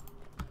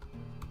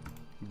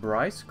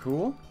 Bryce,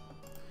 cool.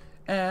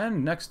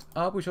 And next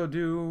up, we shall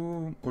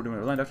do... We're doing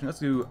a land option. Let's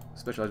do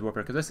specialized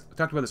warfare, because I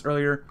talked about this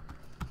earlier.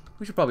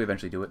 We should probably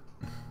eventually do it.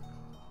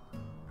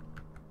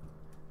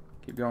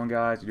 Keep going,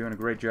 guys. You're doing a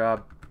great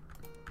job.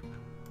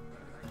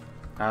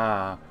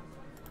 Ah,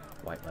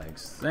 White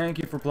Legs. Thank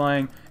you for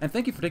playing, and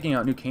thank you for taking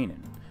out New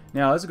Canaan.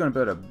 Now, this is going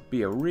to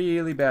be a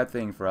really bad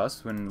thing for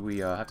us when we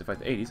have to fight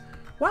the 80s.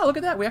 Wow, look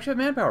at that. We actually have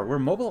manpower. We're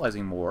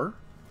mobilizing more.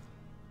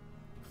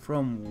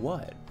 From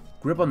what?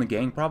 Grip on the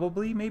gang,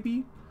 probably,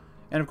 maybe?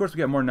 And of course, we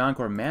got more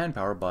non-core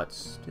manpower, but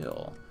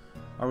still.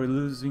 Are we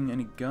losing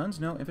any guns?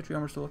 No, infantry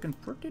armor still looking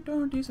pretty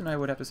darn decent, I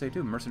would have to say,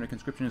 too. Mercenary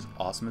conscription is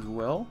awesome as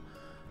well.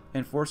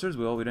 Enforcers,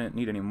 well, we didn't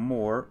need any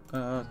more.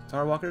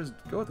 Tar Walkers,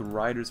 go with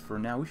Riders for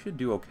now. We should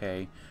do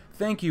okay.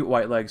 Thank you,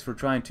 White Legs, for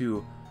trying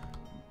to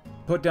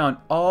put down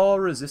all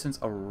resistance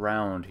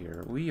around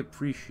here. We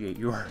appreciate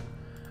your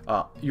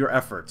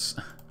efforts.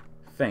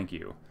 Thank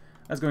you.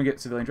 That's going to get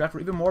civilian draft for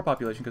even more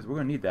population, because we're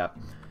going to need that.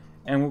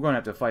 And we're going to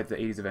have to fight the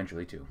 80s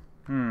eventually, too.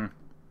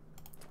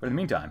 But in the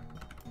meantime,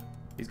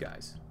 these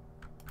guys.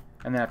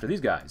 And then after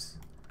these guys,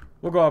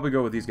 we'll probably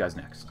go with these guys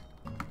next.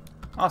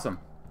 Awesome.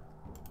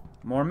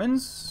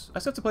 Mormons? I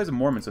still have to play as a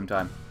Mormon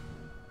sometime.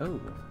 Oh.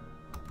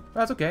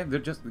 That's okay. They're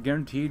just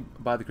guaranteed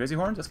by the Crazy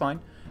Horns. That's fine.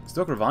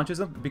 Stoke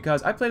Revanchism,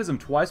 because I played as them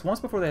twice. Once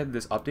before they had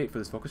this update for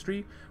this focus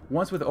tree.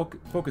 Once with the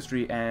focus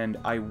tree, and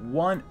I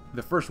won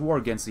the first war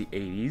against the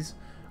 80s.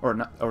 Or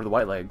the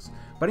White Legs.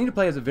 But I need to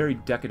play as a very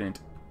decadent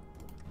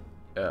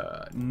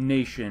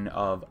nation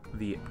of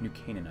the New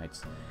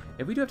Canaanites.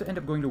 If we do have to end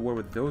up going to war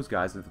with those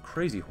guys, with the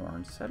Crazy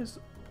Horns, that is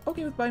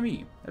okay by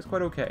me. That's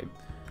quite okay.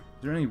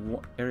 Is there any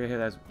area here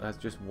that has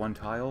just one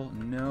tile?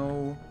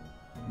 No.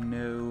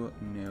 No.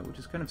 No. Which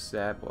is kind of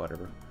sad, but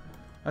whatever.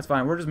 That's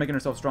fine. We're just making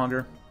ourselves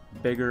stronger.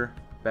 Bigger.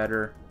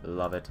 Better.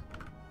 Love it.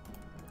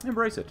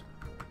 Embrace it.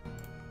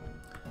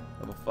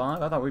 Level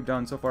 5. I thought we've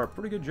done so far a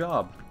pretty good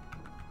job.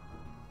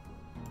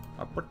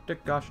 A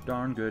pretty gosh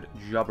darn good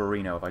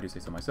jobberino, if I do say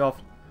so myself.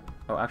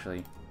 Oh,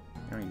 actually,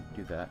 I don't need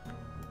to do that.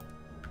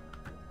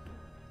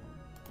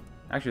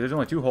 Actually, there's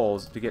only 2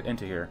 holes to get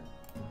into here.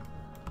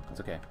 That's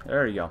okay.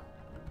 There you go.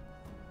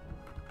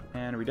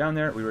 And are we down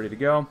there? Are we ready to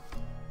go?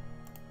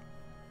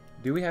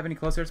 Do we have any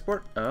close air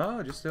support?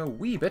 Oh, just a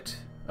wee bit.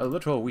 A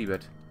literal wee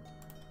bit.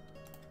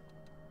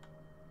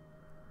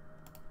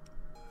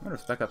 I wonder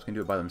if Spec Ops can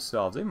do it by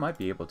themselves. They might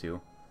be able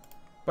to.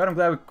 But I'm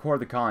glad we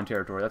cored the Khan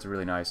territory. That's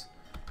really nice.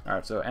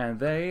 Alright, so, and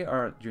they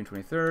are June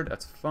 23rd.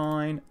 That's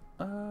fine.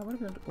 What are we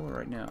going to do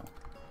right now?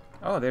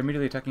 Oh, they're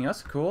immediately attacking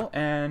us. Cool.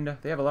 And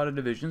they have a lot of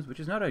divisions, which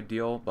is not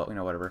ideal, but, you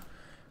know, whatever.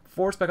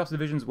 4 Spec Ops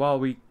divisions, while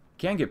we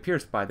can get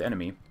pierced by the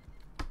enemy.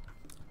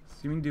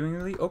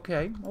 Seemingly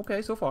okay.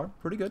 Okay, so far.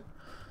 Pretty good.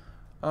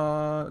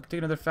 Take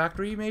another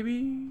factory,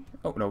 maybe?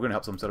 Oh, no, we're going to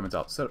help some settlements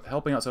out. So,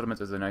 helping out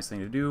settlements is a nice thing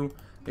to do.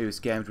 Maybe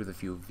scavenge with a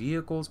few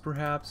vehicles,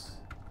 perhaps.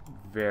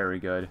 Very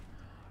good.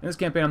 In this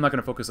campaign, I'm not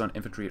going to focus on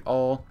infantry at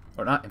all.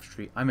 Or not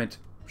infantry, I meant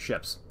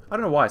ships. I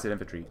don't know why I said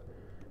infantry.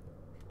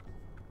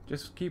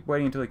 Just keep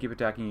waiting until they keep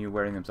attacking you,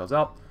 wearing themselves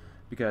out.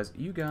 Because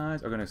you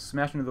guys are going to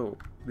smash into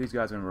these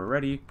guys when we're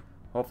ready.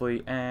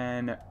 Hopefully,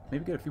 and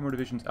maybe get a few more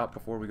divisions out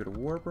before we go to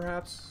war,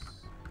 perhaps.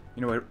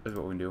 You know what? This is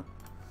what we can do.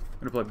 I'm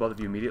going to play both of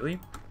you immediately.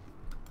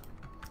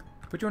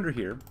 Put you under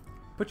here.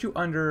 Put you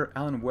under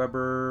Alan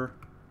Weber.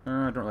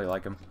 I don't really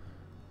like him.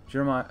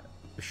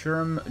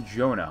 Sherm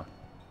Jonah.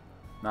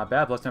 Not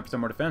bad, plus 10%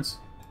 more defense.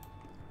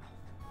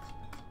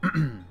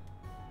 We're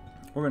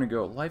going to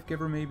go Life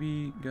Giver,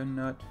 maybe. Gun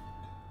Nut.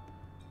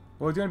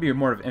 Well, he's going to be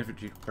more of an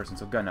infantry person,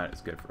 so Gun Nut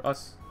is good for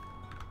us.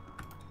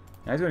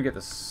 Now he's going to get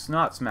the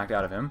snot smacked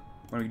out of him.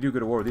 When we do go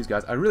to war with these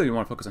guys, I really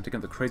want to focus on taking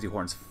out the Crazy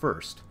Horns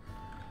first.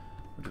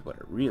 Which is what I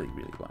really,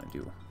 really want to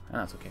do. And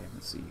that's okay.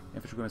 Let's see.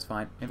 Infantry equipment is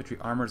fine. Infantry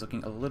armor is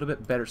looking a little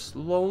bit better.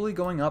 Slowly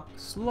going up.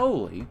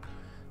 Slowly.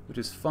 Which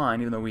is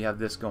fine, even though we have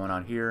this going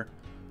on here.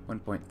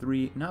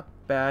 1.3. Not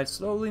bad.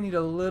 Slowly need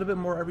a little bit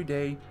more every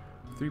day.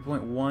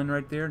 3.1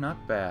 right there.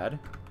 Not bad.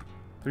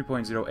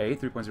 3.08.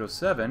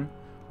 3.07.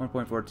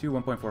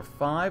 1.42.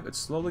 1.45. It's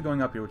slowly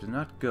going up here, which is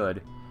not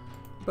good.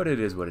 But it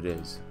is what it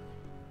is.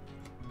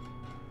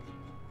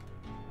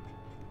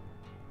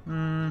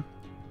 You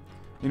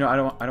know, I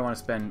don't want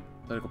to spend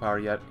political power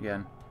yet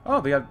again. Oh,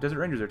 they have Desert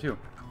Rangers there too.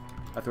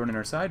 A thorn in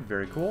our side,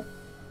 very cool.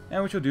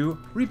 And we shall do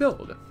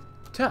rebuild.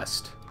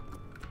 Test.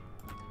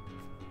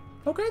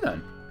 Okay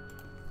then.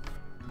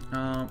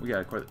 We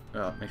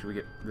gotta make sure we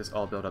get this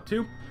all built up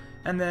too.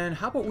 And then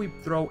how about we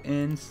throw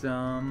in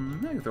some...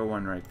 You can throw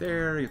one right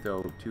there, you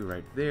throw 2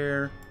 right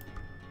there.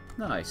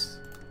 Nice.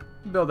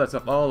 Build that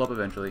stuff all up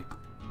eventually.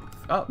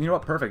 Oh, you know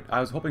what? Perfect. I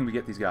was hoping we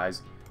get these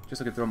guys. Just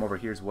so I could throw them over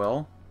here as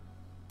well.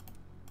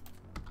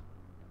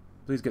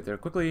 Please get there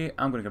quickly.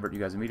 I'm going to convert you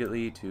guys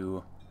immediately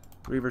to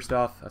Reaver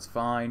stuff. That's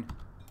fine.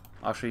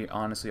 Actually,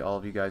 honestly, all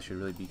of you guys should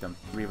really become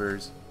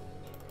Reavers.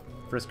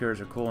 Friskers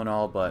are cool and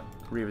all, but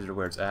Reavers are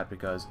where it's at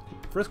because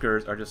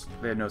Friskers are just...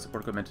 They have no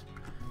support equipment.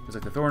 Just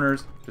like the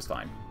Thorners, just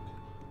fine.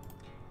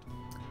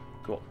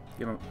 Cool.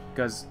 Give them,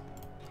 because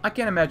I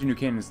can't imagine New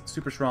Canaan is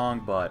super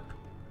strong, but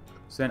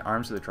send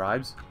arms to the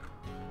tribes.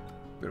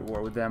 Go to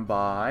war with them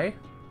by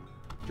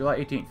July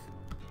 18th.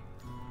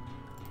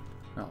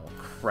 Oh,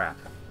 crap.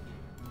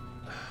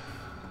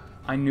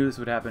 I knew this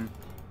would happen.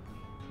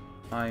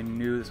 I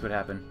knew this would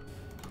happen.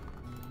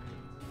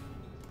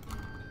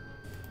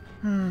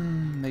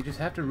 They just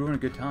have to ruin a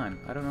good time.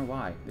 I don't know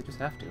why. They just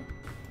have to.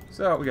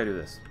 So, we gotta do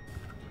this.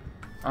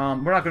 We're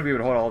not gonna be able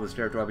to hold all this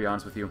territory, I'll be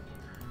honest with you.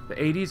 The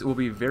 80s will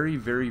be very,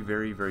 very,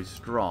 very, very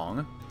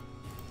strong.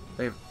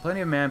 They have plenty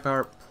of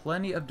manpower,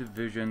 plenty of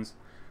divisions.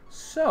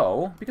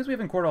 So, because we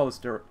haven't cored all this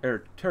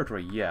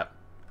territory yet,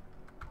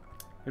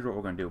 here's what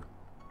we're gonna do.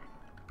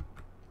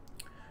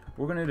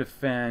 We're gonna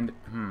defend.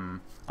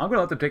 I'm gonna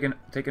let them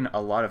take in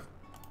a lot of.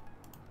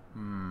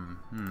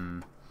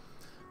 I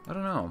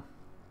don't know.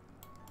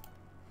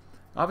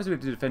 Obviously, we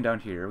have to defend down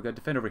here. We got to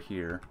defend over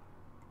here.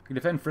 We can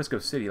defend Frisco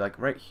City, like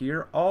right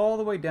here, all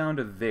the way down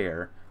to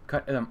there.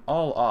 Cut them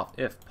all off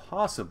if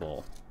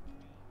possible.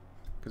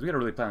 Because we got to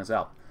really plan this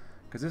out.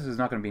 Because this is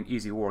not going to be an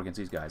easy war against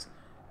these guys.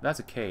 If that's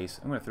the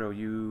case, I'm going to throw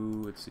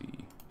you. Let's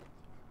see.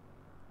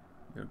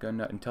 You're gun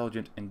nut,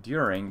 intelligent,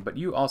 enduring, but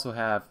you also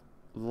have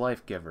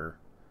life giver.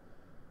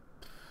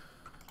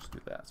 Just do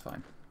that. It's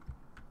fine.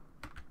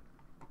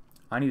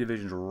 I need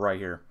divisions right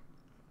here.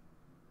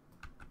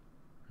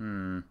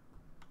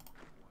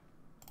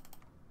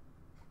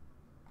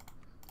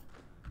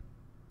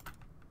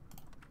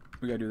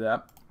 We gotta do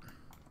that.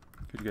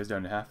 Cut you guys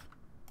down to half.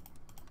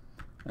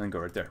 And then go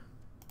right there.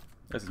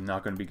 This is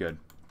not gonna be good.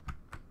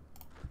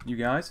 You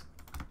guys?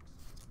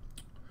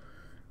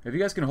 If you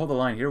guys can hold the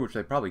line here, which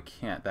they probably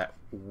can't that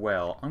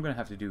well, I'm gonna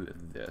have to do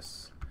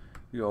this.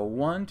 We go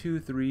 1,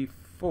 2, 3,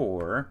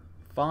 4,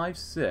 5,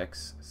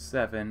 6,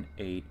 7,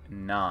 8,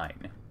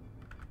 9.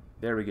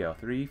 There we go.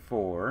 3,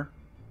 4,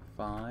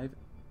 5,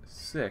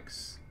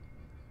 6.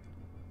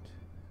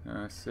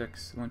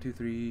 6. 1, 2,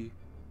 3,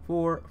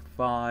 4,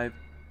 5,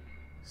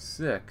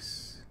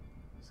 6,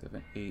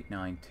 7, 8,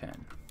 9,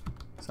 10.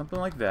 Something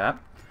like that.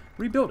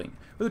 Rebuilding.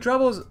 With the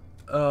troubles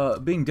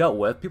being dealt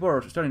with, people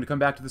are starting to come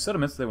back to the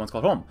settlements they once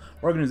called home.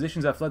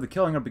 Organizations that fled the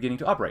killing are beginning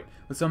to operate.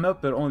 With some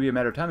help, it'll only be a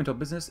matter of time until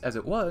business as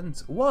it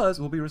once was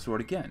will be restored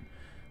again.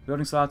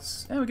 Building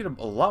slots, and we get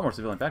a lot more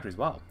civilian factories.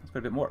 Wow, that's quite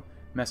a bit more.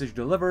 Message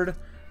delivered.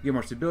 We get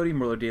more stability,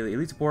 more daily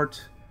elite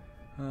support.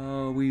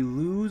 We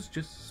lose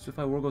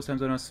justify war goals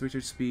times on us,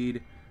 research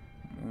speed.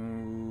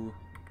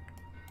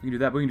 We can do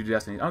that, but we can do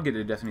Destiny. I'll get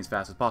to Destiny as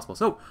fast as possible.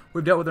 So,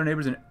 we've dealt with our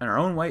neighbors in our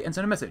own way and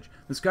sent a message.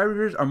 The Sky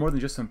Reavers are more than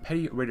just some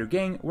petty raider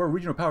gang. We're a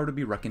regional power to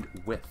be reckoned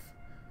with.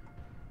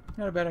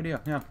 Not a bad idea,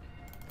 yeah.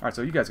 Alright,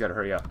 so you guys gotta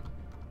hurry up.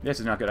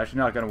 This is not good. I should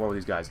not have gone to war with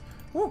these guys.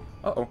 Woo!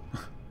 Uh-oh.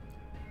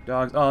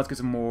 Dogs. Oh, let's get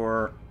some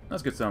more...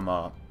 Let's get some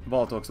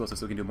volatile explosives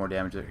so we can do more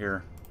damage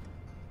here.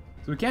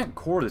 So we can't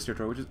core this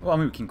territory, which is... Well, I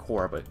mean, we can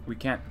core, but we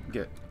can't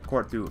get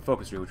core through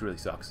focus tree, which really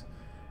sucks.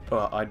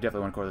 Oh, I definitely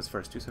want to core this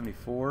first.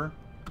 274...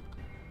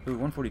 Ooh,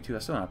 142,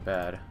 that's still not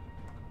bad.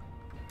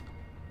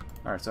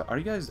 Alright, so are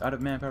you guys out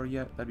of manpower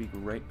yet? That'd be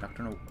great.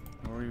 Nocturnal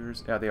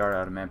Warriors. Yeah, they are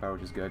out of manpower,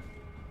 which is good.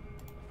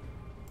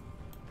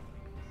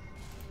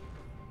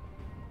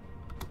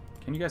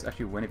 Can you guys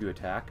actually win if you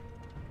attack?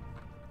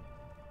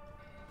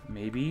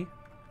 Maybe.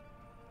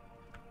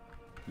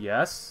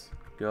 Yes.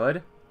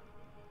 Good.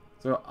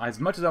 So, as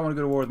much as I want to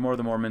go to war with more of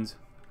the Mormons,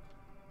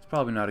 it's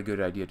probably not a good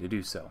idea to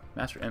do so.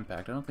 Master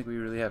Impact. I don't think we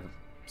really have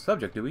a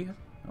subject, do we? I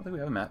don't think we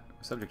have a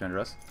subject under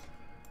us.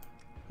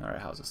 Alright,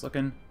 how's this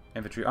looking?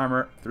 Infantry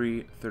armor,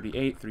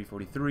 338,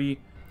 343,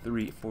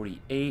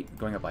 348,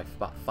 going up by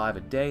about 5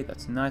 a day.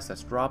 That's nice.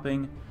 That's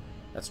dropping.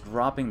 That's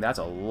dropping. That's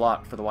a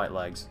lot for the white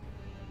legs.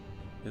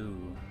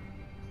 Ooh.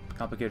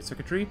 Complicated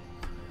circuitry.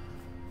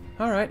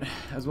 Alright,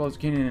 as well as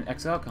Canaan and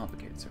Exile.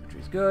 Complicated circuitry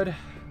is good.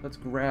 Let's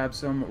grab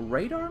some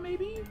radar,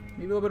 maybe?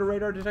 Maybe a little bit of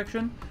radar detection.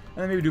 And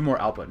then maybe do more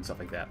output and stuff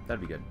like that.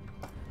 That'd be good.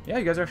 Yeah,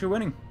 you guys are actually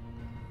winning.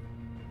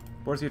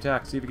 Force the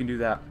attack. See if you can do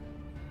that.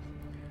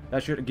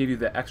 That should give you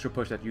the extra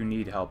push that you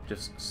need help.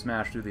 Just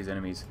smash through these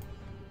enemies.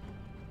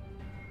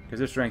 Because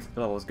their strength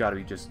level has got to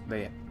be just...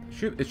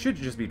 It should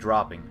just be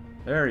dropping.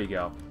 There you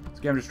go.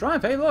 Scavenger's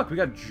Triumph. Hey, look. We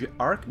got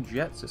Arc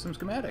Jet System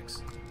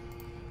Schematics.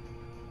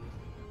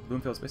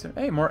 Bloomfield Space Center.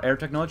 Hey, more air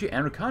technology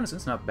and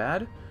reconnaissance. Not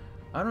bad.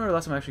 I don't remember the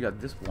last time I actually got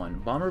this one.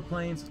 Bomber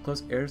planes,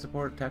 close air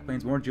support, attack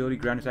planes, more agility,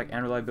 ground attack,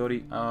 and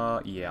reliability.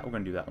 Yeah, we're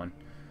going to do that one.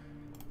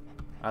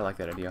 I like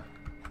that idea.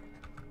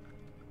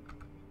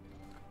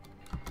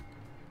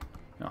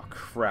 Oh,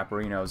 crap,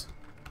 Rhinos.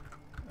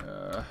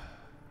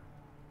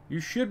 You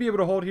should be able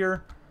to hold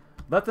here.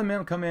 Let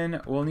them come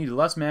in. We'll need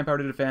less manpower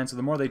to defend, so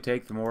the more they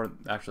take, the more,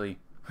 actually,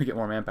 we get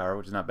more manpower,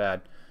 which is not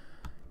bad.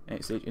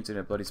 Stage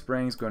Incident Bloody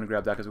Springs. Going to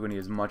grab that because we're going to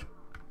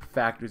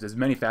need as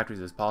many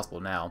factories as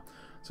possible now.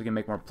 So we can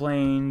make more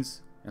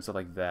planes and stuff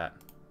like that.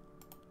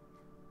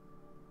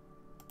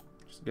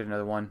 Just get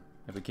another one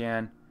if we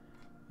can.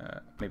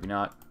 Maybe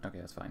not. Okay,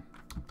 that's fine.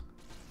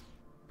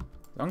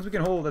 As long as we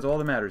can hold, that's all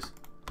that matters.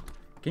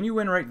 Can you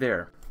win right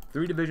there?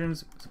 3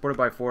 divisions, supported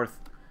by 4th.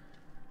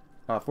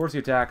 Force the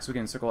attack, so we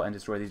can circle and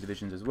destroy these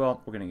divisions as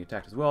well. We're getting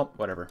attacked as well.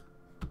 Whatever.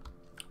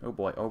 Oh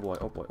boy, oh boy,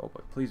 oh boy, oh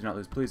boy. Please do not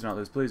lose, please do not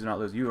lose, please do not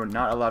lose. You are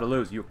not allowed to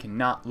lose. You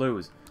cannot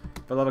lose.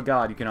 For the love of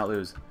God, you cannot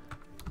lose.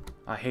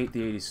 I hate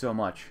the 80s so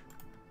much.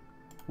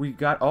 We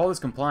got all this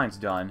compliance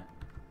done,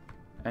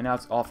 and now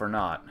it's all for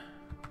naught.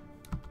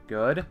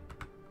 Good.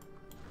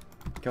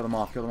 Kill them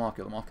off, kill them off,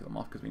 kill them off, kill them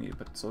off, because we need to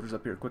put soldiers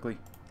up here quickly.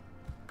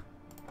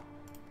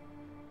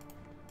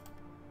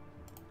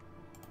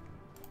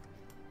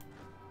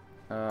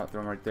 Throw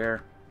them right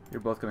there.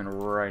 You're both coming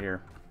right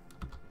here.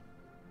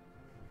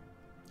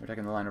 They're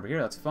taking the line over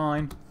here, that's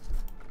fine.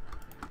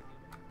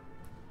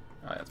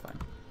 Alright, that's fine.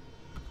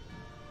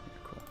 Yeah,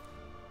 cool.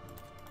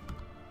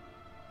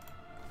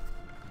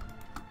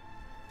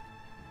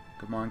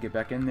 Come on, get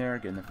back in there,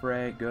 get in the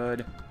fray,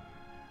 good.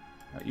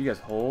 Alright, you guys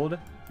hold.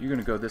 You're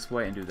gonna go this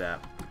way and do that.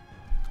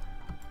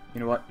 You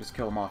know what? Just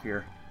kill them off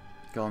here.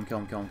 Kill them, kill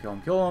them, kill them, kill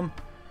them, kill them.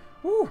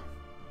 Woo!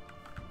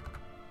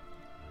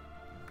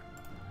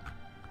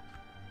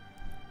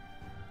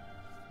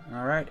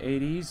 Alright,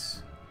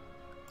 80s.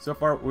 So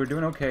far, we're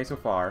doing okay so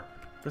far.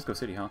 Frisco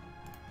City, huh?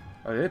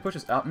 Oh, did they push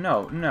us out?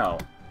 No, no,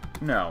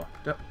 no.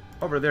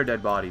 Over their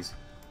dead bodies.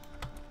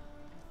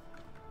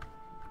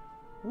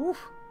 Woof.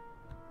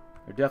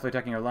 They're definitely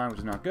attacking our line, which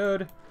is not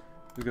good.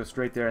 We go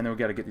straight there, and then we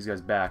gotta get these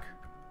guys back.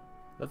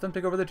 Let them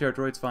take over the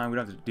territory, it's fine. We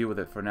don't have to deal with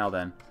it for now,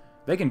 then.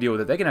 They can deal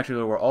with it. They can actually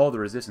lower all the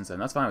resistance, then.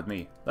 That's fine with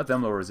me. Let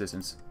them lower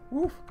resistance.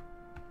 Woof.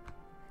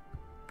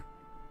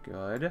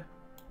 Good.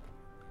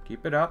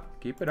 Keep it up.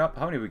 Keep it up.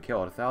 How many have we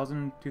killed?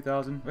 1,000?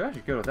 2,000? We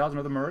actually killed 1,000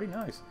 of them already.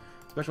 Nice.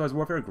 Specialized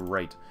warfare?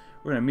 Great.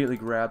 We're going to immediately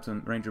grab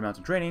some ranger mounts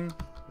and training.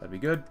 That'd be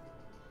good.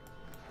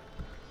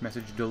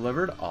 Message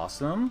delivered.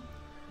 Awesome.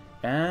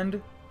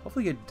 And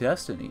hopefully get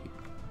destiny.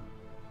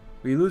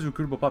 We lose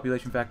recruitable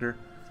population factor.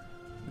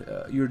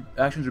 Your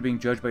actions are being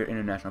judged by your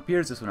international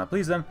peers. This will not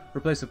please them.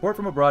 Replace support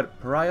from abroad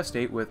pariah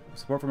state with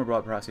support from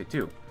abroad pariah state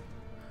 2.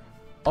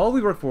 All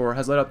we work for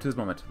has led up to this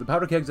moment. The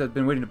powder kegs that have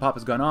been waiting to pop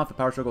has gone off, the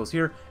power struggle is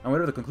here, and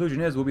whatever the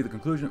conclusion is will be the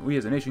conclusion we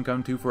as a nation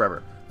come to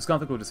forever. This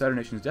conflict will decide our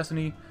nation's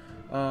destiny.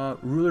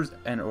 Rulers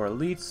and or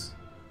elites.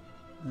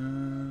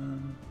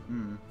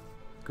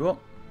 Cool.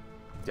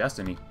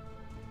 Destiny.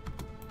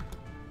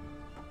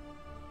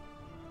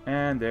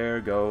 And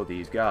there go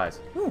these guys.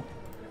 Whew.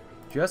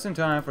 Just in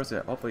time for us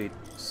to hopefully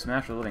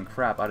smash the living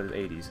crap out of the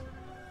 80s.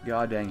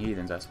 God dang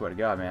heathens, I swear to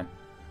God, man.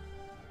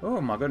 Oh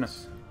my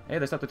goodness. Hey,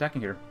 they stopped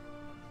attacking here.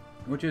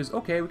 Which is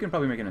okay, we can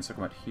probably make an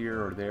encirclement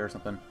here or there or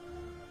something.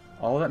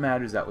 All that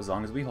matters is that as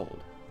long as we hold.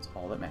 That's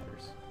all that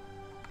matters.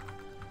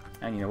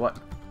 And you know what?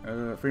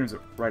 Freedom's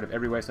the right of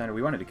every wastelander.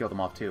 We wanted to kill them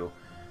off too.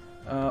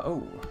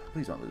 Oh,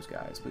 please don't lose,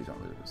 guys. Please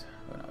don't lose.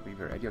 That would not be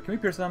very ideal. Can we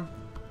pierce them?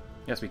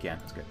 Yes, we can.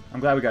 That's good. I'm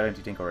glad we got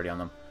anti-tank already on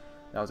them.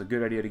 That was a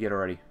good idea to get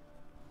already.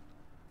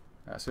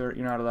 Sir,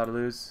 you're not allowed to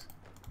lose.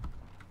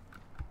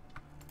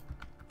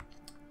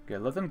 Okay,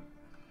 let them...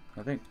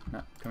 I think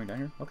not coming down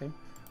here. Okay.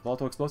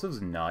 Volatile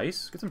explosives,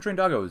 nice. Get some trained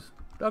doggos.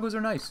 Doggos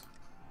are nice.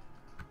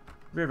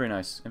 Very, very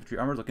nice. Infantry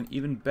armor is looking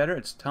even better.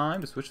 It's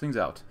time to switch things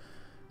out.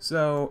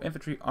 So,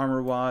 infantry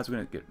armor-wise, we're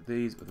going to get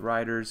these with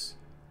riders.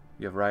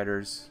 We have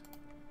riders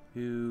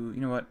who, you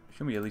know what,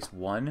 show me at least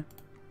one.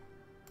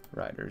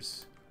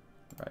 Riders.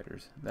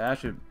 Riders. That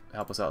should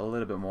help us out a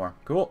little bit more.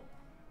 Cool.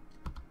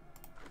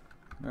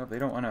 Well, if they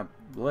don't want to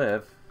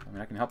live, I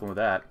mean, I can help them with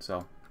that,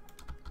 so.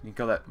 You can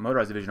kill that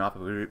motorized division off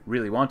if we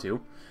really want to.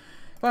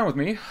 Fine with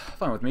me.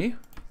 Fine with me.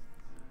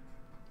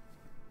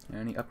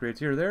 Any upgrades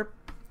here or there?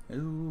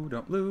 Ooh,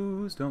 don't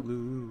lose, don't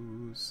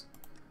lose.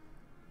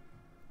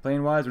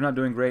 Plane-wise, we're not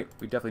doing great.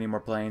 We definitely need more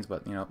planes,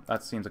 but, you know,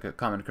 that seems like a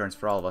common occurrence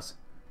for all of us.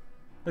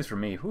 At least for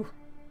me. Whew.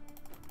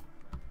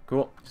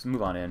 Cool. Just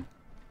move on in.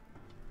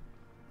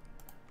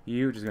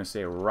 You just gonna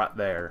stay right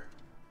there.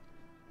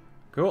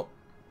 Cool.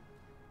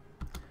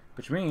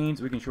 Which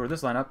means we can shore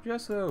this line up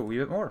just a wee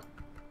bit more.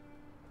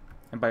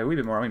 And by a wee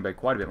bit more, I mean by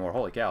quite a bit more.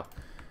 Holy cow.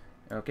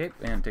 Okay,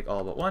 and take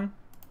all but one.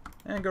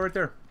 And go right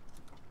there.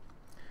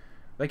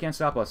 They can't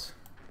stop us.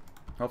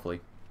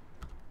 Hopefully.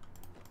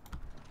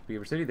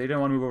 Beaver City, they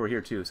don't want to move over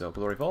here too, so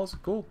Glory Falls,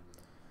 cool.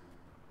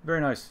 Very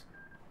nice.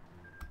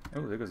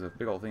 Oh, there goes a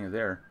big old thing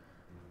there.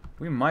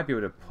 We might be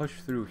able to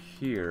push through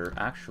here,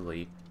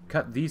 actually.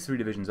 Cut these 3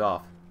 divisions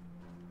off.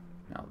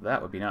 Now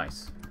that would be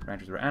nice.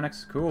 Ranchers were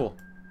annexed, cool.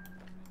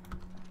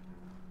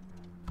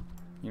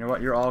 You know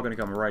what, you're all going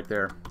to come right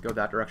there. Go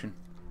that direction.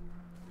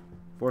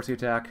 Force the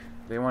attack.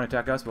 If they want to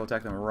attack us, we'll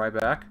attack them right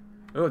back.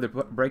 Oh, they're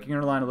breaking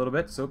our line a little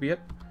bit, so be it.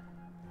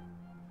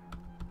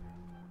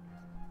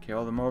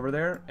 Kill them over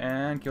there,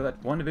 and kill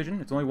that one division.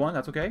 It's only one,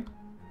 that's okay.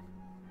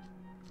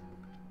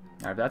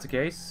 Now, if that's the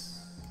case,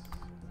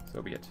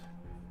 so be it.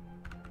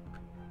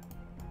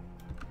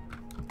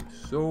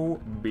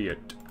 So be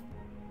it.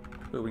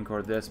 So we can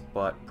core this,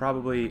 but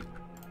probably...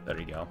 There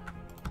you go.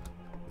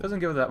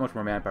 Doesn't give us that much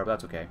more manpower, but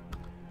that's okay.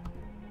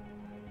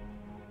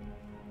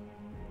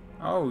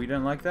 Oh, you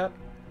didn't like that?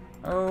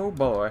 Oh,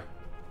 boy.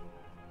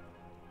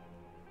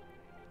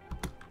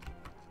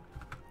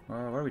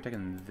 Well, what are we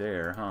taking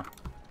there, huh?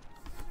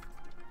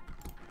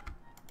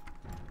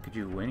 Could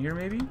you win here,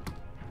 maybe?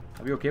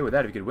 I'd be okay with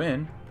that if you could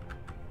win.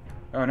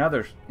 Oh, now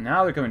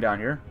they're coming down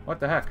here. What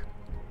the heck?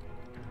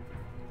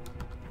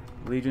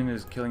 Legion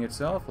is killing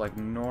itself like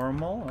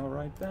normal.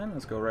 Alright then,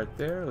 let's go right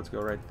there. Let's go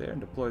right there and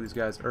deploy these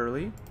guys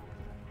early.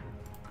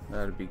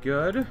 That'd be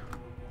good.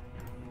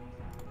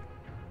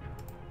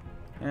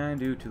 And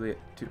do to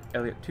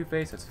Elliot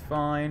Two-Face, that's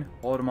fine.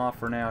 Hold him off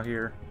for now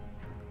here.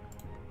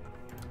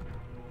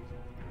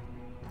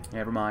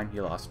 Never mind,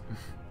 you lost.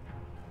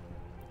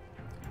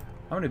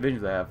 How many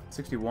divisions do I have?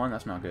 61?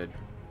 That's not good.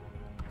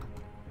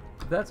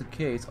 If that's the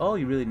case, all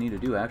you really need to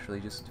do actually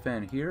just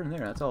defend here and there,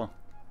 that's all.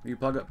 You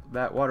plug up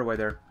that waterway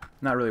there.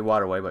 Not really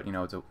waterway, but you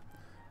know, it's a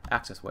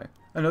access way.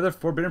 Another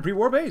forbidden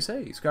pre-war base.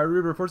 Hey, Sky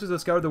Reaver forces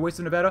have scoured the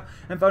wasteland of Nevada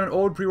and found an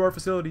old pre-war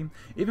facility.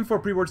 Even for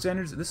pre-war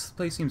standards, this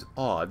place seems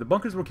odd. The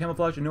bunkers were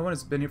camouflaged and no one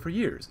has been here for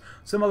years.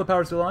 Some of the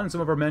power's still on and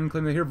some of our men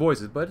claim they hear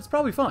voices, but it's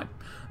probably fine.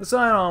 The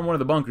sign on one of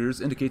the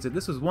bunkers indicates that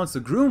this was once the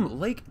Groom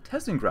Lake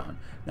testing ground.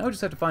 Now we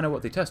just have to find out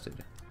what they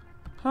tested.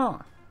 Huh.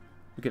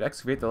 We could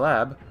excavate the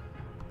lab,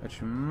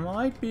 which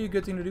might be a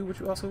good thing to do,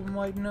 which also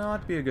might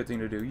not be a good thing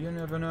to do. You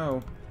never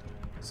know.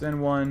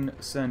 Send one,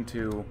 send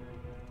two,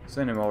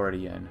 send him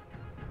already in.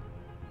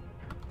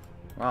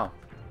 Wow.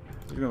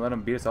 So you're gonna let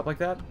him beat us up like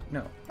that?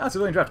 No. Ah,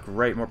 civilian draft.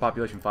 Great, more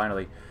population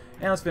finally.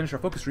 And let's finish our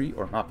focus tree,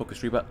 or not focus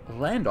tree, but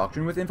land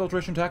doctrine with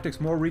infiltration tactics.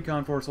 More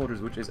recon for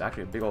soldiers, which is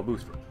actually a big old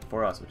boost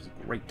for us, which is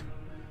great.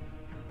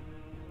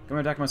 Come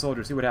and attack my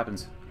soldiers, see what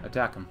happens.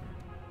 Attack them.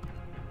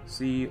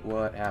 See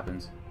what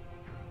happens.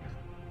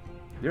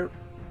 They're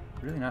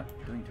really not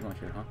doing too much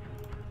here, huh?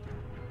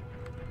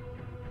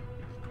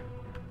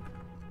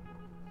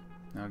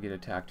 Now get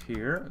attacked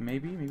here.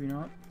 Maybe, maybe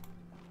not.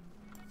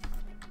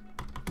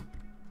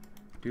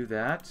 Do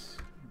that.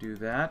 Do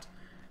that.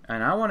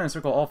 And I want to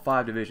encircle all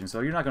 5 divisions, so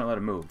you're not going to let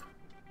them move.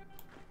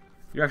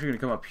 You're actually going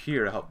to come up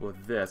here to help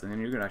with this, and then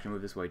you're going to actually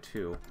move this way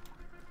too.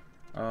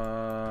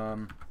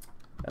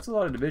 That's a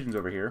lot of divisions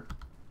over here.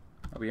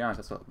 I'll be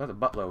honest, that's a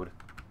buttload.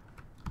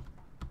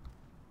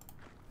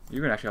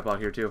 You're going to actually help out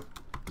here too.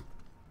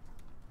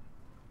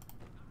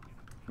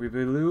 If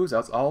we lose,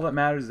 that's all that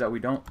matters is that we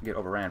don't get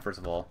overran, first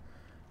of all.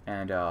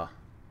 And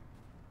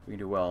we can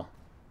do well.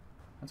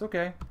 That's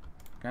okay.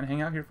 Kind of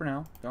hang out here for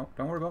now. Don't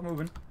worry about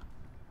moving.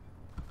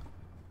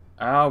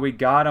 Oh, we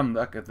got him.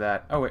 Look at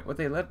that. Oh wait, what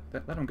they let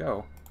him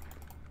go?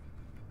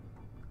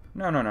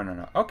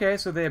 No. Okay,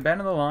 so they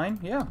abandoned the line.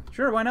 Yeah,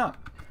 sure, why not?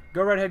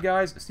 Go right ahead,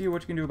 guys. See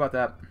what you can do about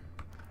that.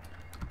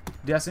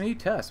 Destiny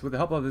test. With the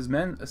help of his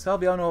men,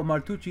 Salviano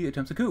Martucci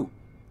attempts a coup.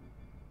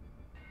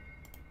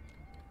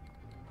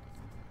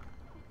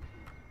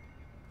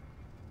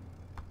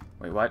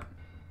 Wait, what?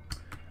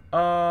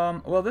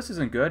 Well, this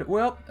isn't good.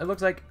 Well, it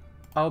looks like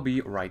I'll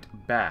be right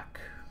back.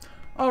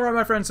 Alright,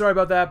 my friends, sorry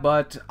about that,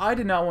 but I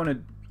didn't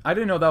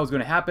know that was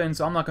going to happen,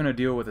 so I'm not going to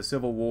deal with a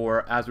civil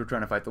war as we're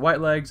trying to fight the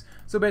White Legs.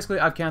 So basically,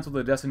 I've canceled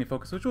the Destiny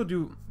focus, which we'll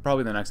do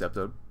probably in the next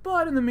episode.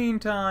 But in the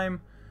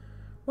meantime,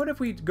 what if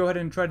we go ahead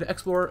and try to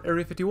explore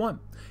Area 51?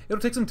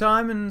 It'll take some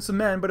time and some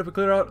men, but if we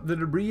clear out the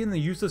debris and the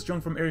useless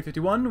junk from Area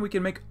 51, we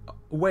can make a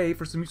way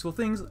for some useful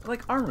things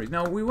like armories.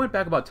 Now, we went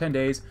back about 10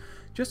 days,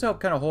 just to help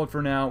kind of hold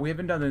for now. We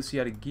haven't done this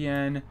yet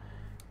again,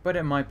 but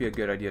it might be a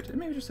good idea to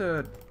maybe just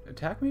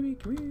attack. Maybe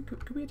could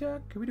we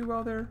attack? Could we do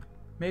well there?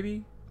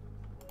 Maybe.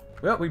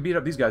 Well, we beat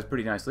up these guys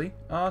pretty nicely.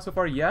 So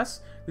far,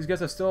 yes. These guys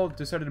have still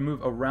decided to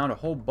move around a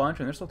whole bunch,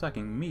 and they're still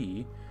attacking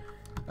me.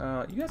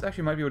 You guys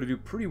actually might be able to do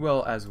pretty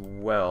well as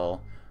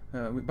well.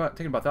 We've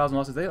taken about 1,000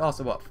 losses. They lost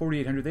about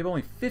 4,800. They have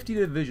only 50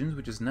 divisions,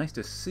 which is nice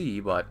to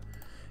see, but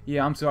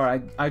yeah, I'm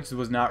sorry. I just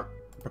was not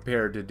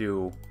prepared to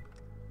do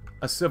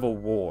a civil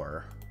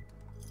war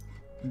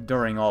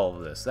during all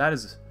of this.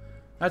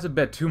 That's a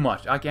bit too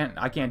much. I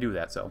can't do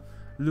that. So,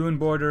 Lewin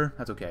border,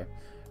 that's okay.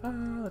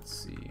 Let's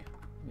see.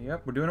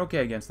 Yep, we're doing okay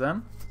against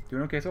them.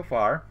 Doing okay so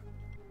far.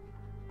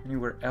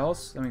 Anywhere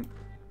else? I mean,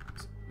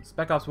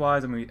 Spec Ops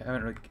wise, I mean, we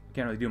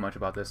can't really do much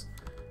about this.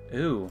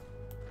 Ooh,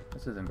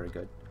 this isn't very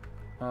good.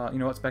 You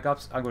know what, Spec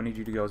Ops? I'm going to need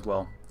you to go as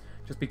well.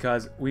 Just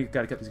because we've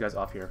got to get these guys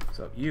off here.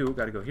 So you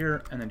got to go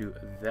here and then do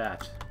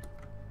that.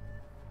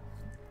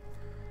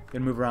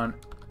 Gonna move around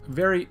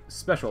very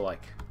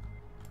special-like.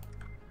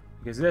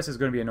 Because this is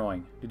going to be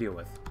annoying to deal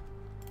with.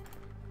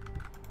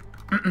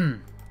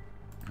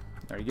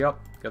 There you go.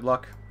 Good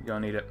luck. You're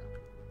going to need it.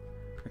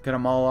 Cut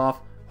them all off.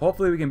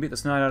 Hopefully we can beat the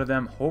snot out of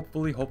them.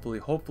 Hopefully.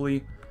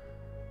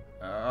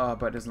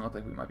 But it doesn't look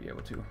like we might be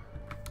able to.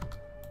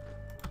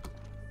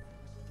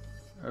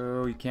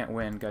 Oh, you can't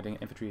win. God dang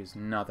it. Infantry is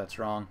not that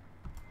strong.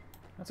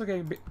 That's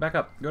okay. Back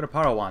up. Go to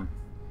Parawan.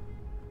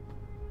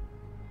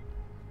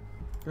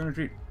 Go and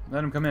retreat.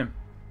 Let him come in.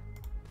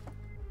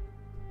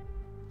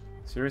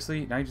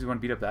 Seriously? Now you just want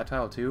to beat up that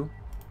tile too?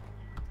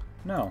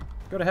 No.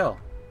 Go to hell.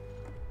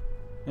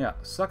 Yeah,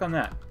 suck on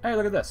that. Hey,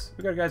 look at this.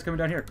 We got guys coming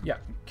down here. Yeah,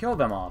 kill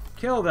them off.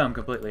 Kill them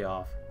completely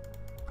off.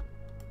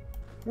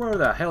 Where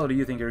the hell do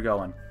you think you're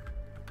going?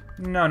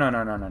 No.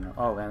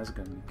 Oh, man, this is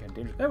going to be kind of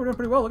dangerous. Hey, we're doing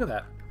pretty well. Look at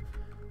that.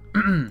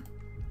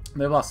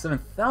 They've lost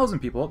 7,000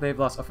 people. They've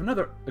lost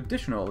another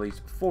additional at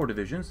least 4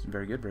 divisions.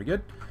 Very good, very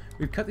good.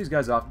 We've cut these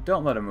guys off.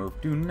 Don't let them move.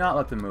 Do not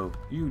let them move.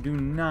 You do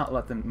not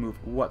let them move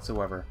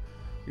whatsoever.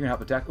 You're going to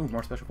help attack. Ooh,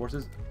 more special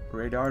forces.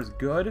 Radar is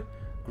good.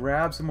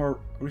 Grab some more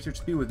research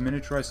speed with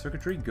miniaturized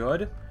circuitry.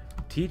 Good.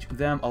 Teach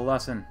them a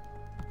lesson.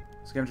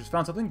 Scavengers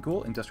found something.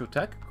 Cool. Industrial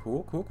tech.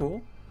 Cool, cool,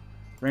 cool.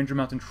 Ranger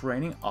mountain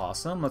training.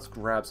 Awesome. Let's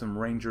grab some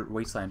Ranger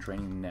wasteland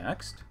training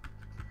next.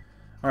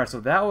 Alright,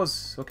 so that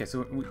was... Okay,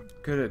 so we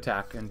could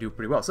attack and do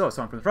pretty well. So, a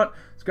song from the front.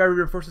 Sky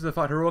Reaver forces have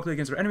fought heroically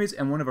against our enemies,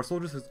 and one of our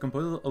soldiers has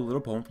composed a little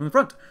poem from the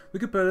front. We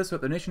could play this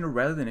throughout the nation, or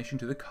rally the nation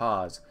to the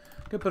cause.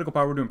 Good political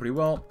power, we're doing pretty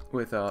well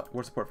with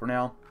war support for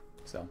now.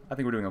 So, I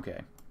think we're doing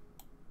okay.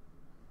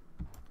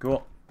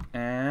 Cool.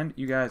 And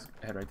you guys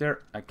head right there.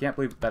 I can't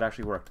believe that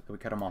actually worked, that we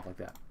cut them off like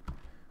that.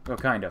 Well,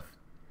 kind of.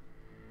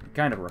 It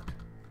kind of worked.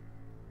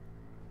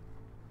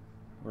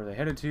 Where are they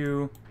headed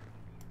to?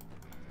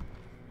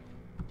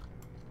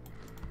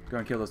 Go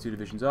and kill those 2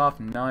 divisions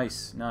off.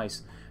 Nice,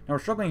 nice. Now we're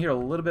struggling here a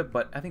little bit,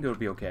 but I think it'll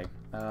be okay.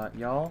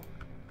 Y'all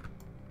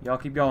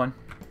keep going.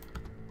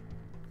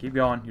 Keep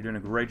going. You're doing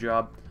a great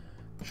job.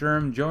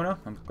 Sherm, Jonah,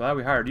 I'm glad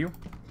we hired you.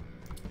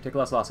 Take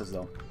less losses,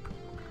 though.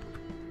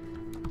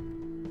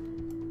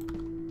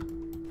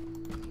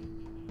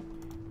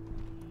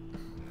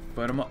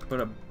 Put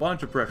a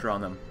bunch of pressure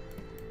on them.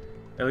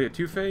 Elliot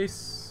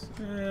Two-Face?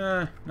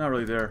 Not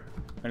really there.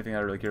 Anything I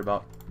really care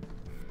about.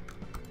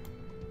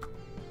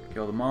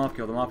 Kill them off,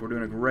 kill them off. We're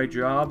doing a great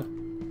job.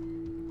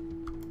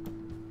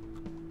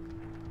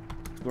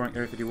 Exploring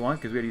Area 51,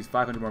 because we had to use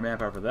 500 more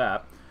manpower for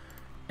that.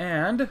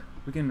 And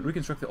we can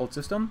reconstruct the old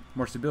system.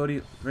 More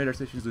stability, radar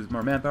stations lose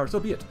more manpower, so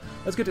be it.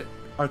 Let's get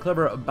our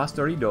clever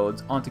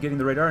bastardos onto getting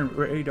the radar and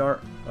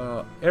radar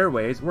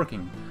airways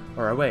working.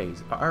 Or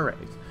arrays.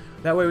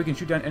 That way we can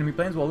shoot down enemy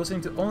planes while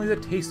listening to only the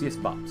tastiest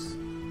bops.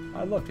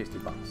 I love tasty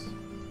bops.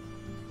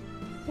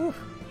 Oof.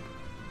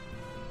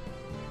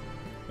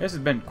 This has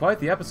been quite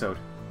the episode.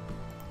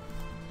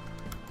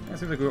 It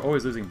seems like we're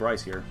always losing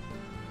Bryce here.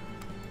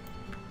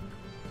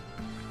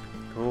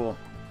 Cool.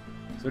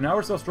 So now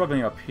we're still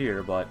struggling up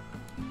here, but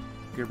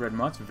purebred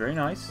mutts, very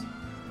nice.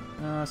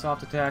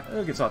 Soft attack.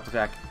 We'll get soft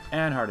attack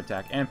and hard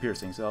attack and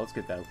piercing, so let's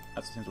get that.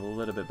 That seems a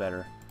little bit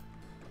better.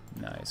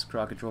 Nice.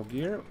 Crowd control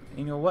gear.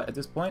 You know what? At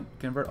this point,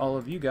 convert all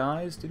of you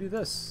guys to do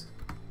this.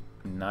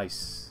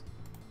 Nice.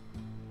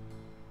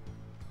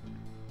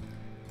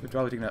 We're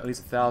probably taking at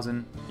least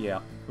 1,000. Yeah.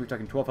 We're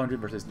talking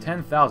 1,200 versus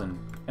 10,000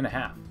 and a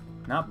half.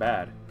 Not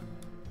bad.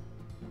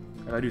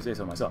 If I do say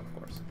so myself, of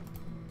course.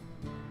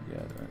 Yeah,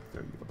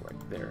 throw you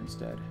right there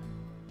instead.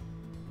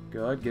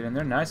 Good, get in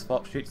there. Nice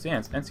fault straight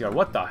stance. NCR,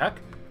 what the heck?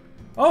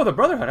 Oh, the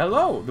Brotherhood,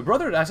 hello! The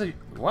Brotherhood actually...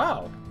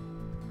 Wow.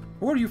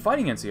 Who are you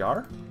fighting,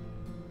 NCR?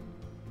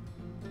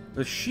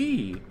 The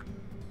She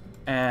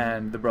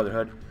and the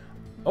Brotherhood.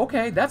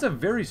 Okay, that's a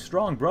very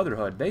strong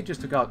Brotherhood. They just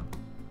took out...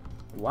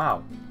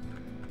 Wow.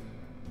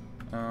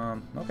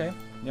 Okay.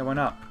 Yeah, why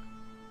not?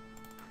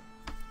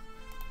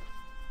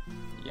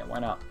 Yeah, why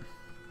not?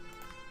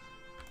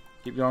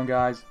 Keep going,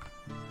 guys.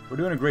 We're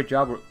doing a great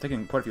job. We're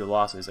taking quite a few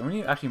losses. And we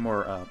need actually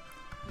more,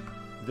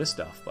 this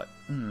stuff, but,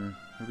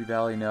 Ruby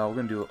Valley, no. We're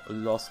gonna do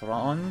Los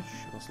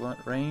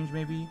Range,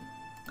 maybe?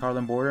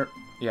 Carlin Border.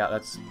 Yeah,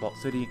 that's Vault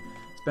City.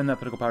 Spend that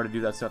political power to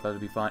do that stuff. That would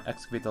be fine.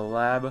 Excavate the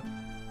lab.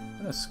 I'm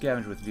gonna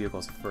scavenge with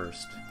vehicles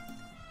first.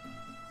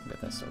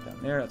 Get that stuff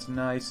down there. That's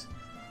nice.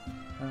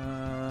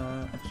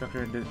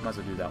 Infrastructure, might as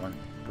well do that one.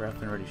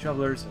 Breath and ready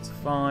shovelers. That's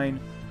fine.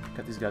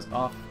 Cut these guys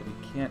off if we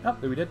can't. Oh,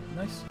 there we did.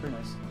 Nice. Very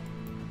nice.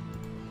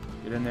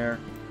 Get in there.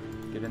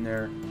 Get in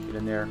there. Get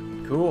in there.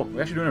 Cool.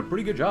 We're actually doing a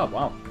pretty good job.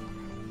 Wow.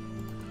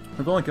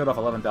 We've only killed off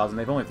 11,000.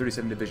 They've only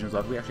 37 divisions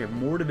left. We actually have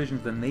more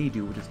divisions than they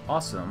do, which is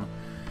awesome.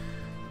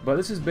 But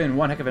this has been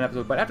one heck of an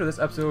episode. But after this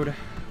episode,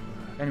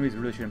 enemies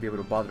really shouldn't be able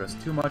to bother us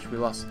too much. We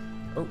lost...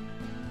 Oh.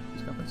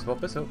 Who's coming?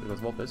 Volpus. Oh, there goes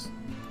Volpus.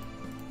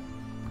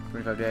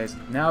 25 days.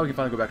 Now we can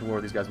finally go back to war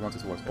with these guys once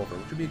this war's over,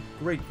 which would be a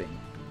great thing.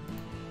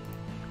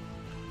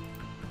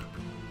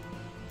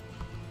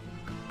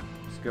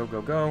 Just go,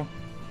 go, go.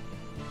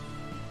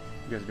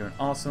 You guys are doing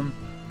awesome.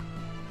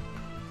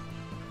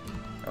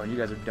 Oh, and you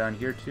guys are done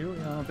here too?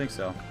 Yeah, I don't think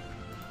so.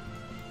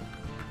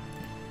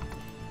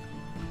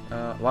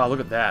 Wow, look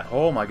at that.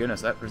 Oh my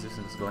goodness, that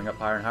resistance is going up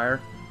higher and higher.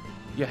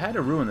 You had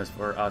to ruin this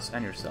for us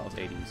and yourselves,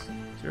 80s.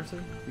 Seriously?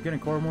 You're getting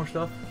core more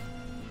stuff?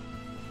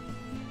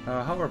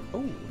 How are... Oh,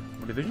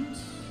 more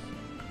divisions?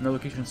 No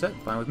location set,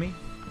 fine with me.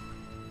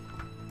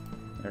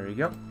 There you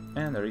go.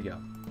 And there you go.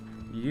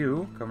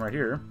 You come right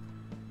here.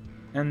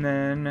 And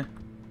then...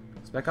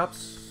 Spec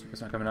Ops.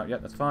 It's not coming out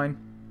yet, that's fine.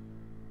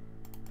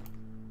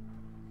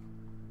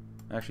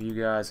 Actually,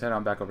 you guys head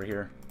on back over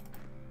here.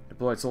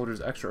 Deployed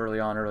soldiers extra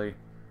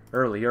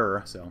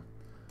earlier, so.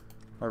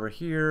 Over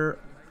here.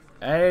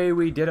 Hey,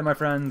 we did it, my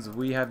friends.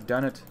 We have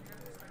done it.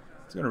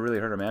 It's going to really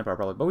hurt our manpower,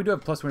 probably. But we do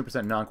have plus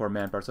 20% non-core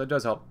manpower, so it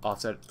does help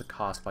offset the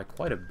cost by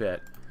quite a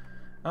bit.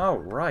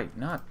 Alright,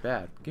 not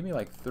bad. Give me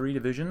like 3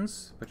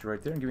 divisions. Put you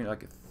right there and give me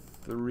like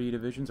 3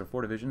 divisions or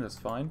 4 divisions. That's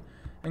fine.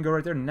 And go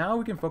right there. Now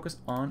we can focus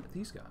on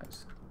these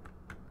guys.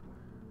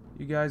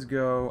 You guys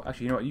go...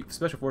 Actually, you know what?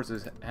 Special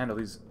Forces handle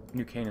these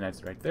new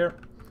Canaanites right there.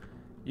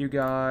 You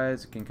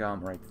guys can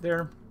come right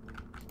there.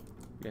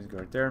 You guys go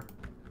right there.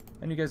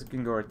 And you guys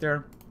can go right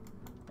there.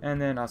 And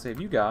then I'll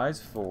save you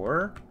guys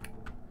for...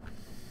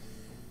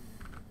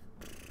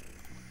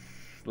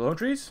 Lone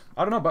trees?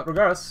 I don't know, but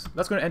regardless,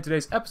 that's going to end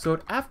today's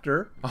episode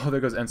after... Oh, there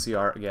goes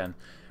NCR again.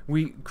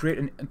 We create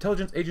an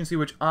intelligence agency,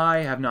 which I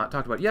have not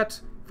talked about yet,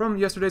 from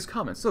yesterday's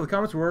comments. So the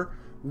comments were,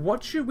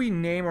 what should we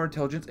name our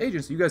intelligence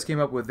agency? You guys came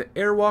up with the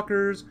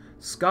Airwalkers,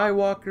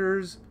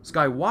 Skywalkers,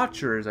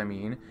 Skywatchers, I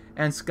mean,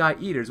 and Sky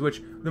Eaters,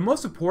 which the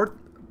most support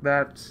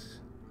that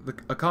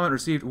a comment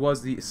received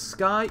was the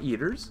Sky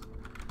Eaters.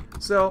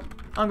 So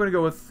I'm going to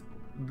go with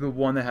the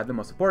one that had the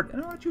most support,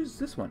 and I want to choose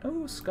this one.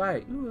 Oh,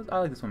 Sky. Ooh, I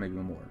like this one maybe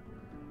more.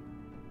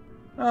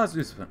 Oh, let's do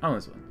this one. I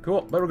want this one.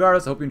 Cool. But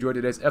regardless, I hope you enjoyed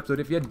today's episode.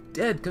 If you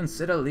did,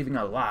 consider leaving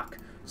a like.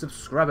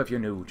 Subscribe if you're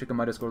new. Check out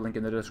my Discord link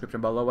in the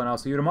description below, and I'll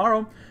see you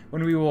tomorrow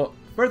when we will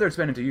further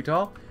expand into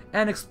Utah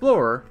and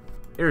explore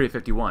Area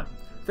 51.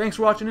 Thanks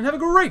for watching, and have a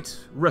great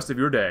rest of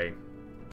your day.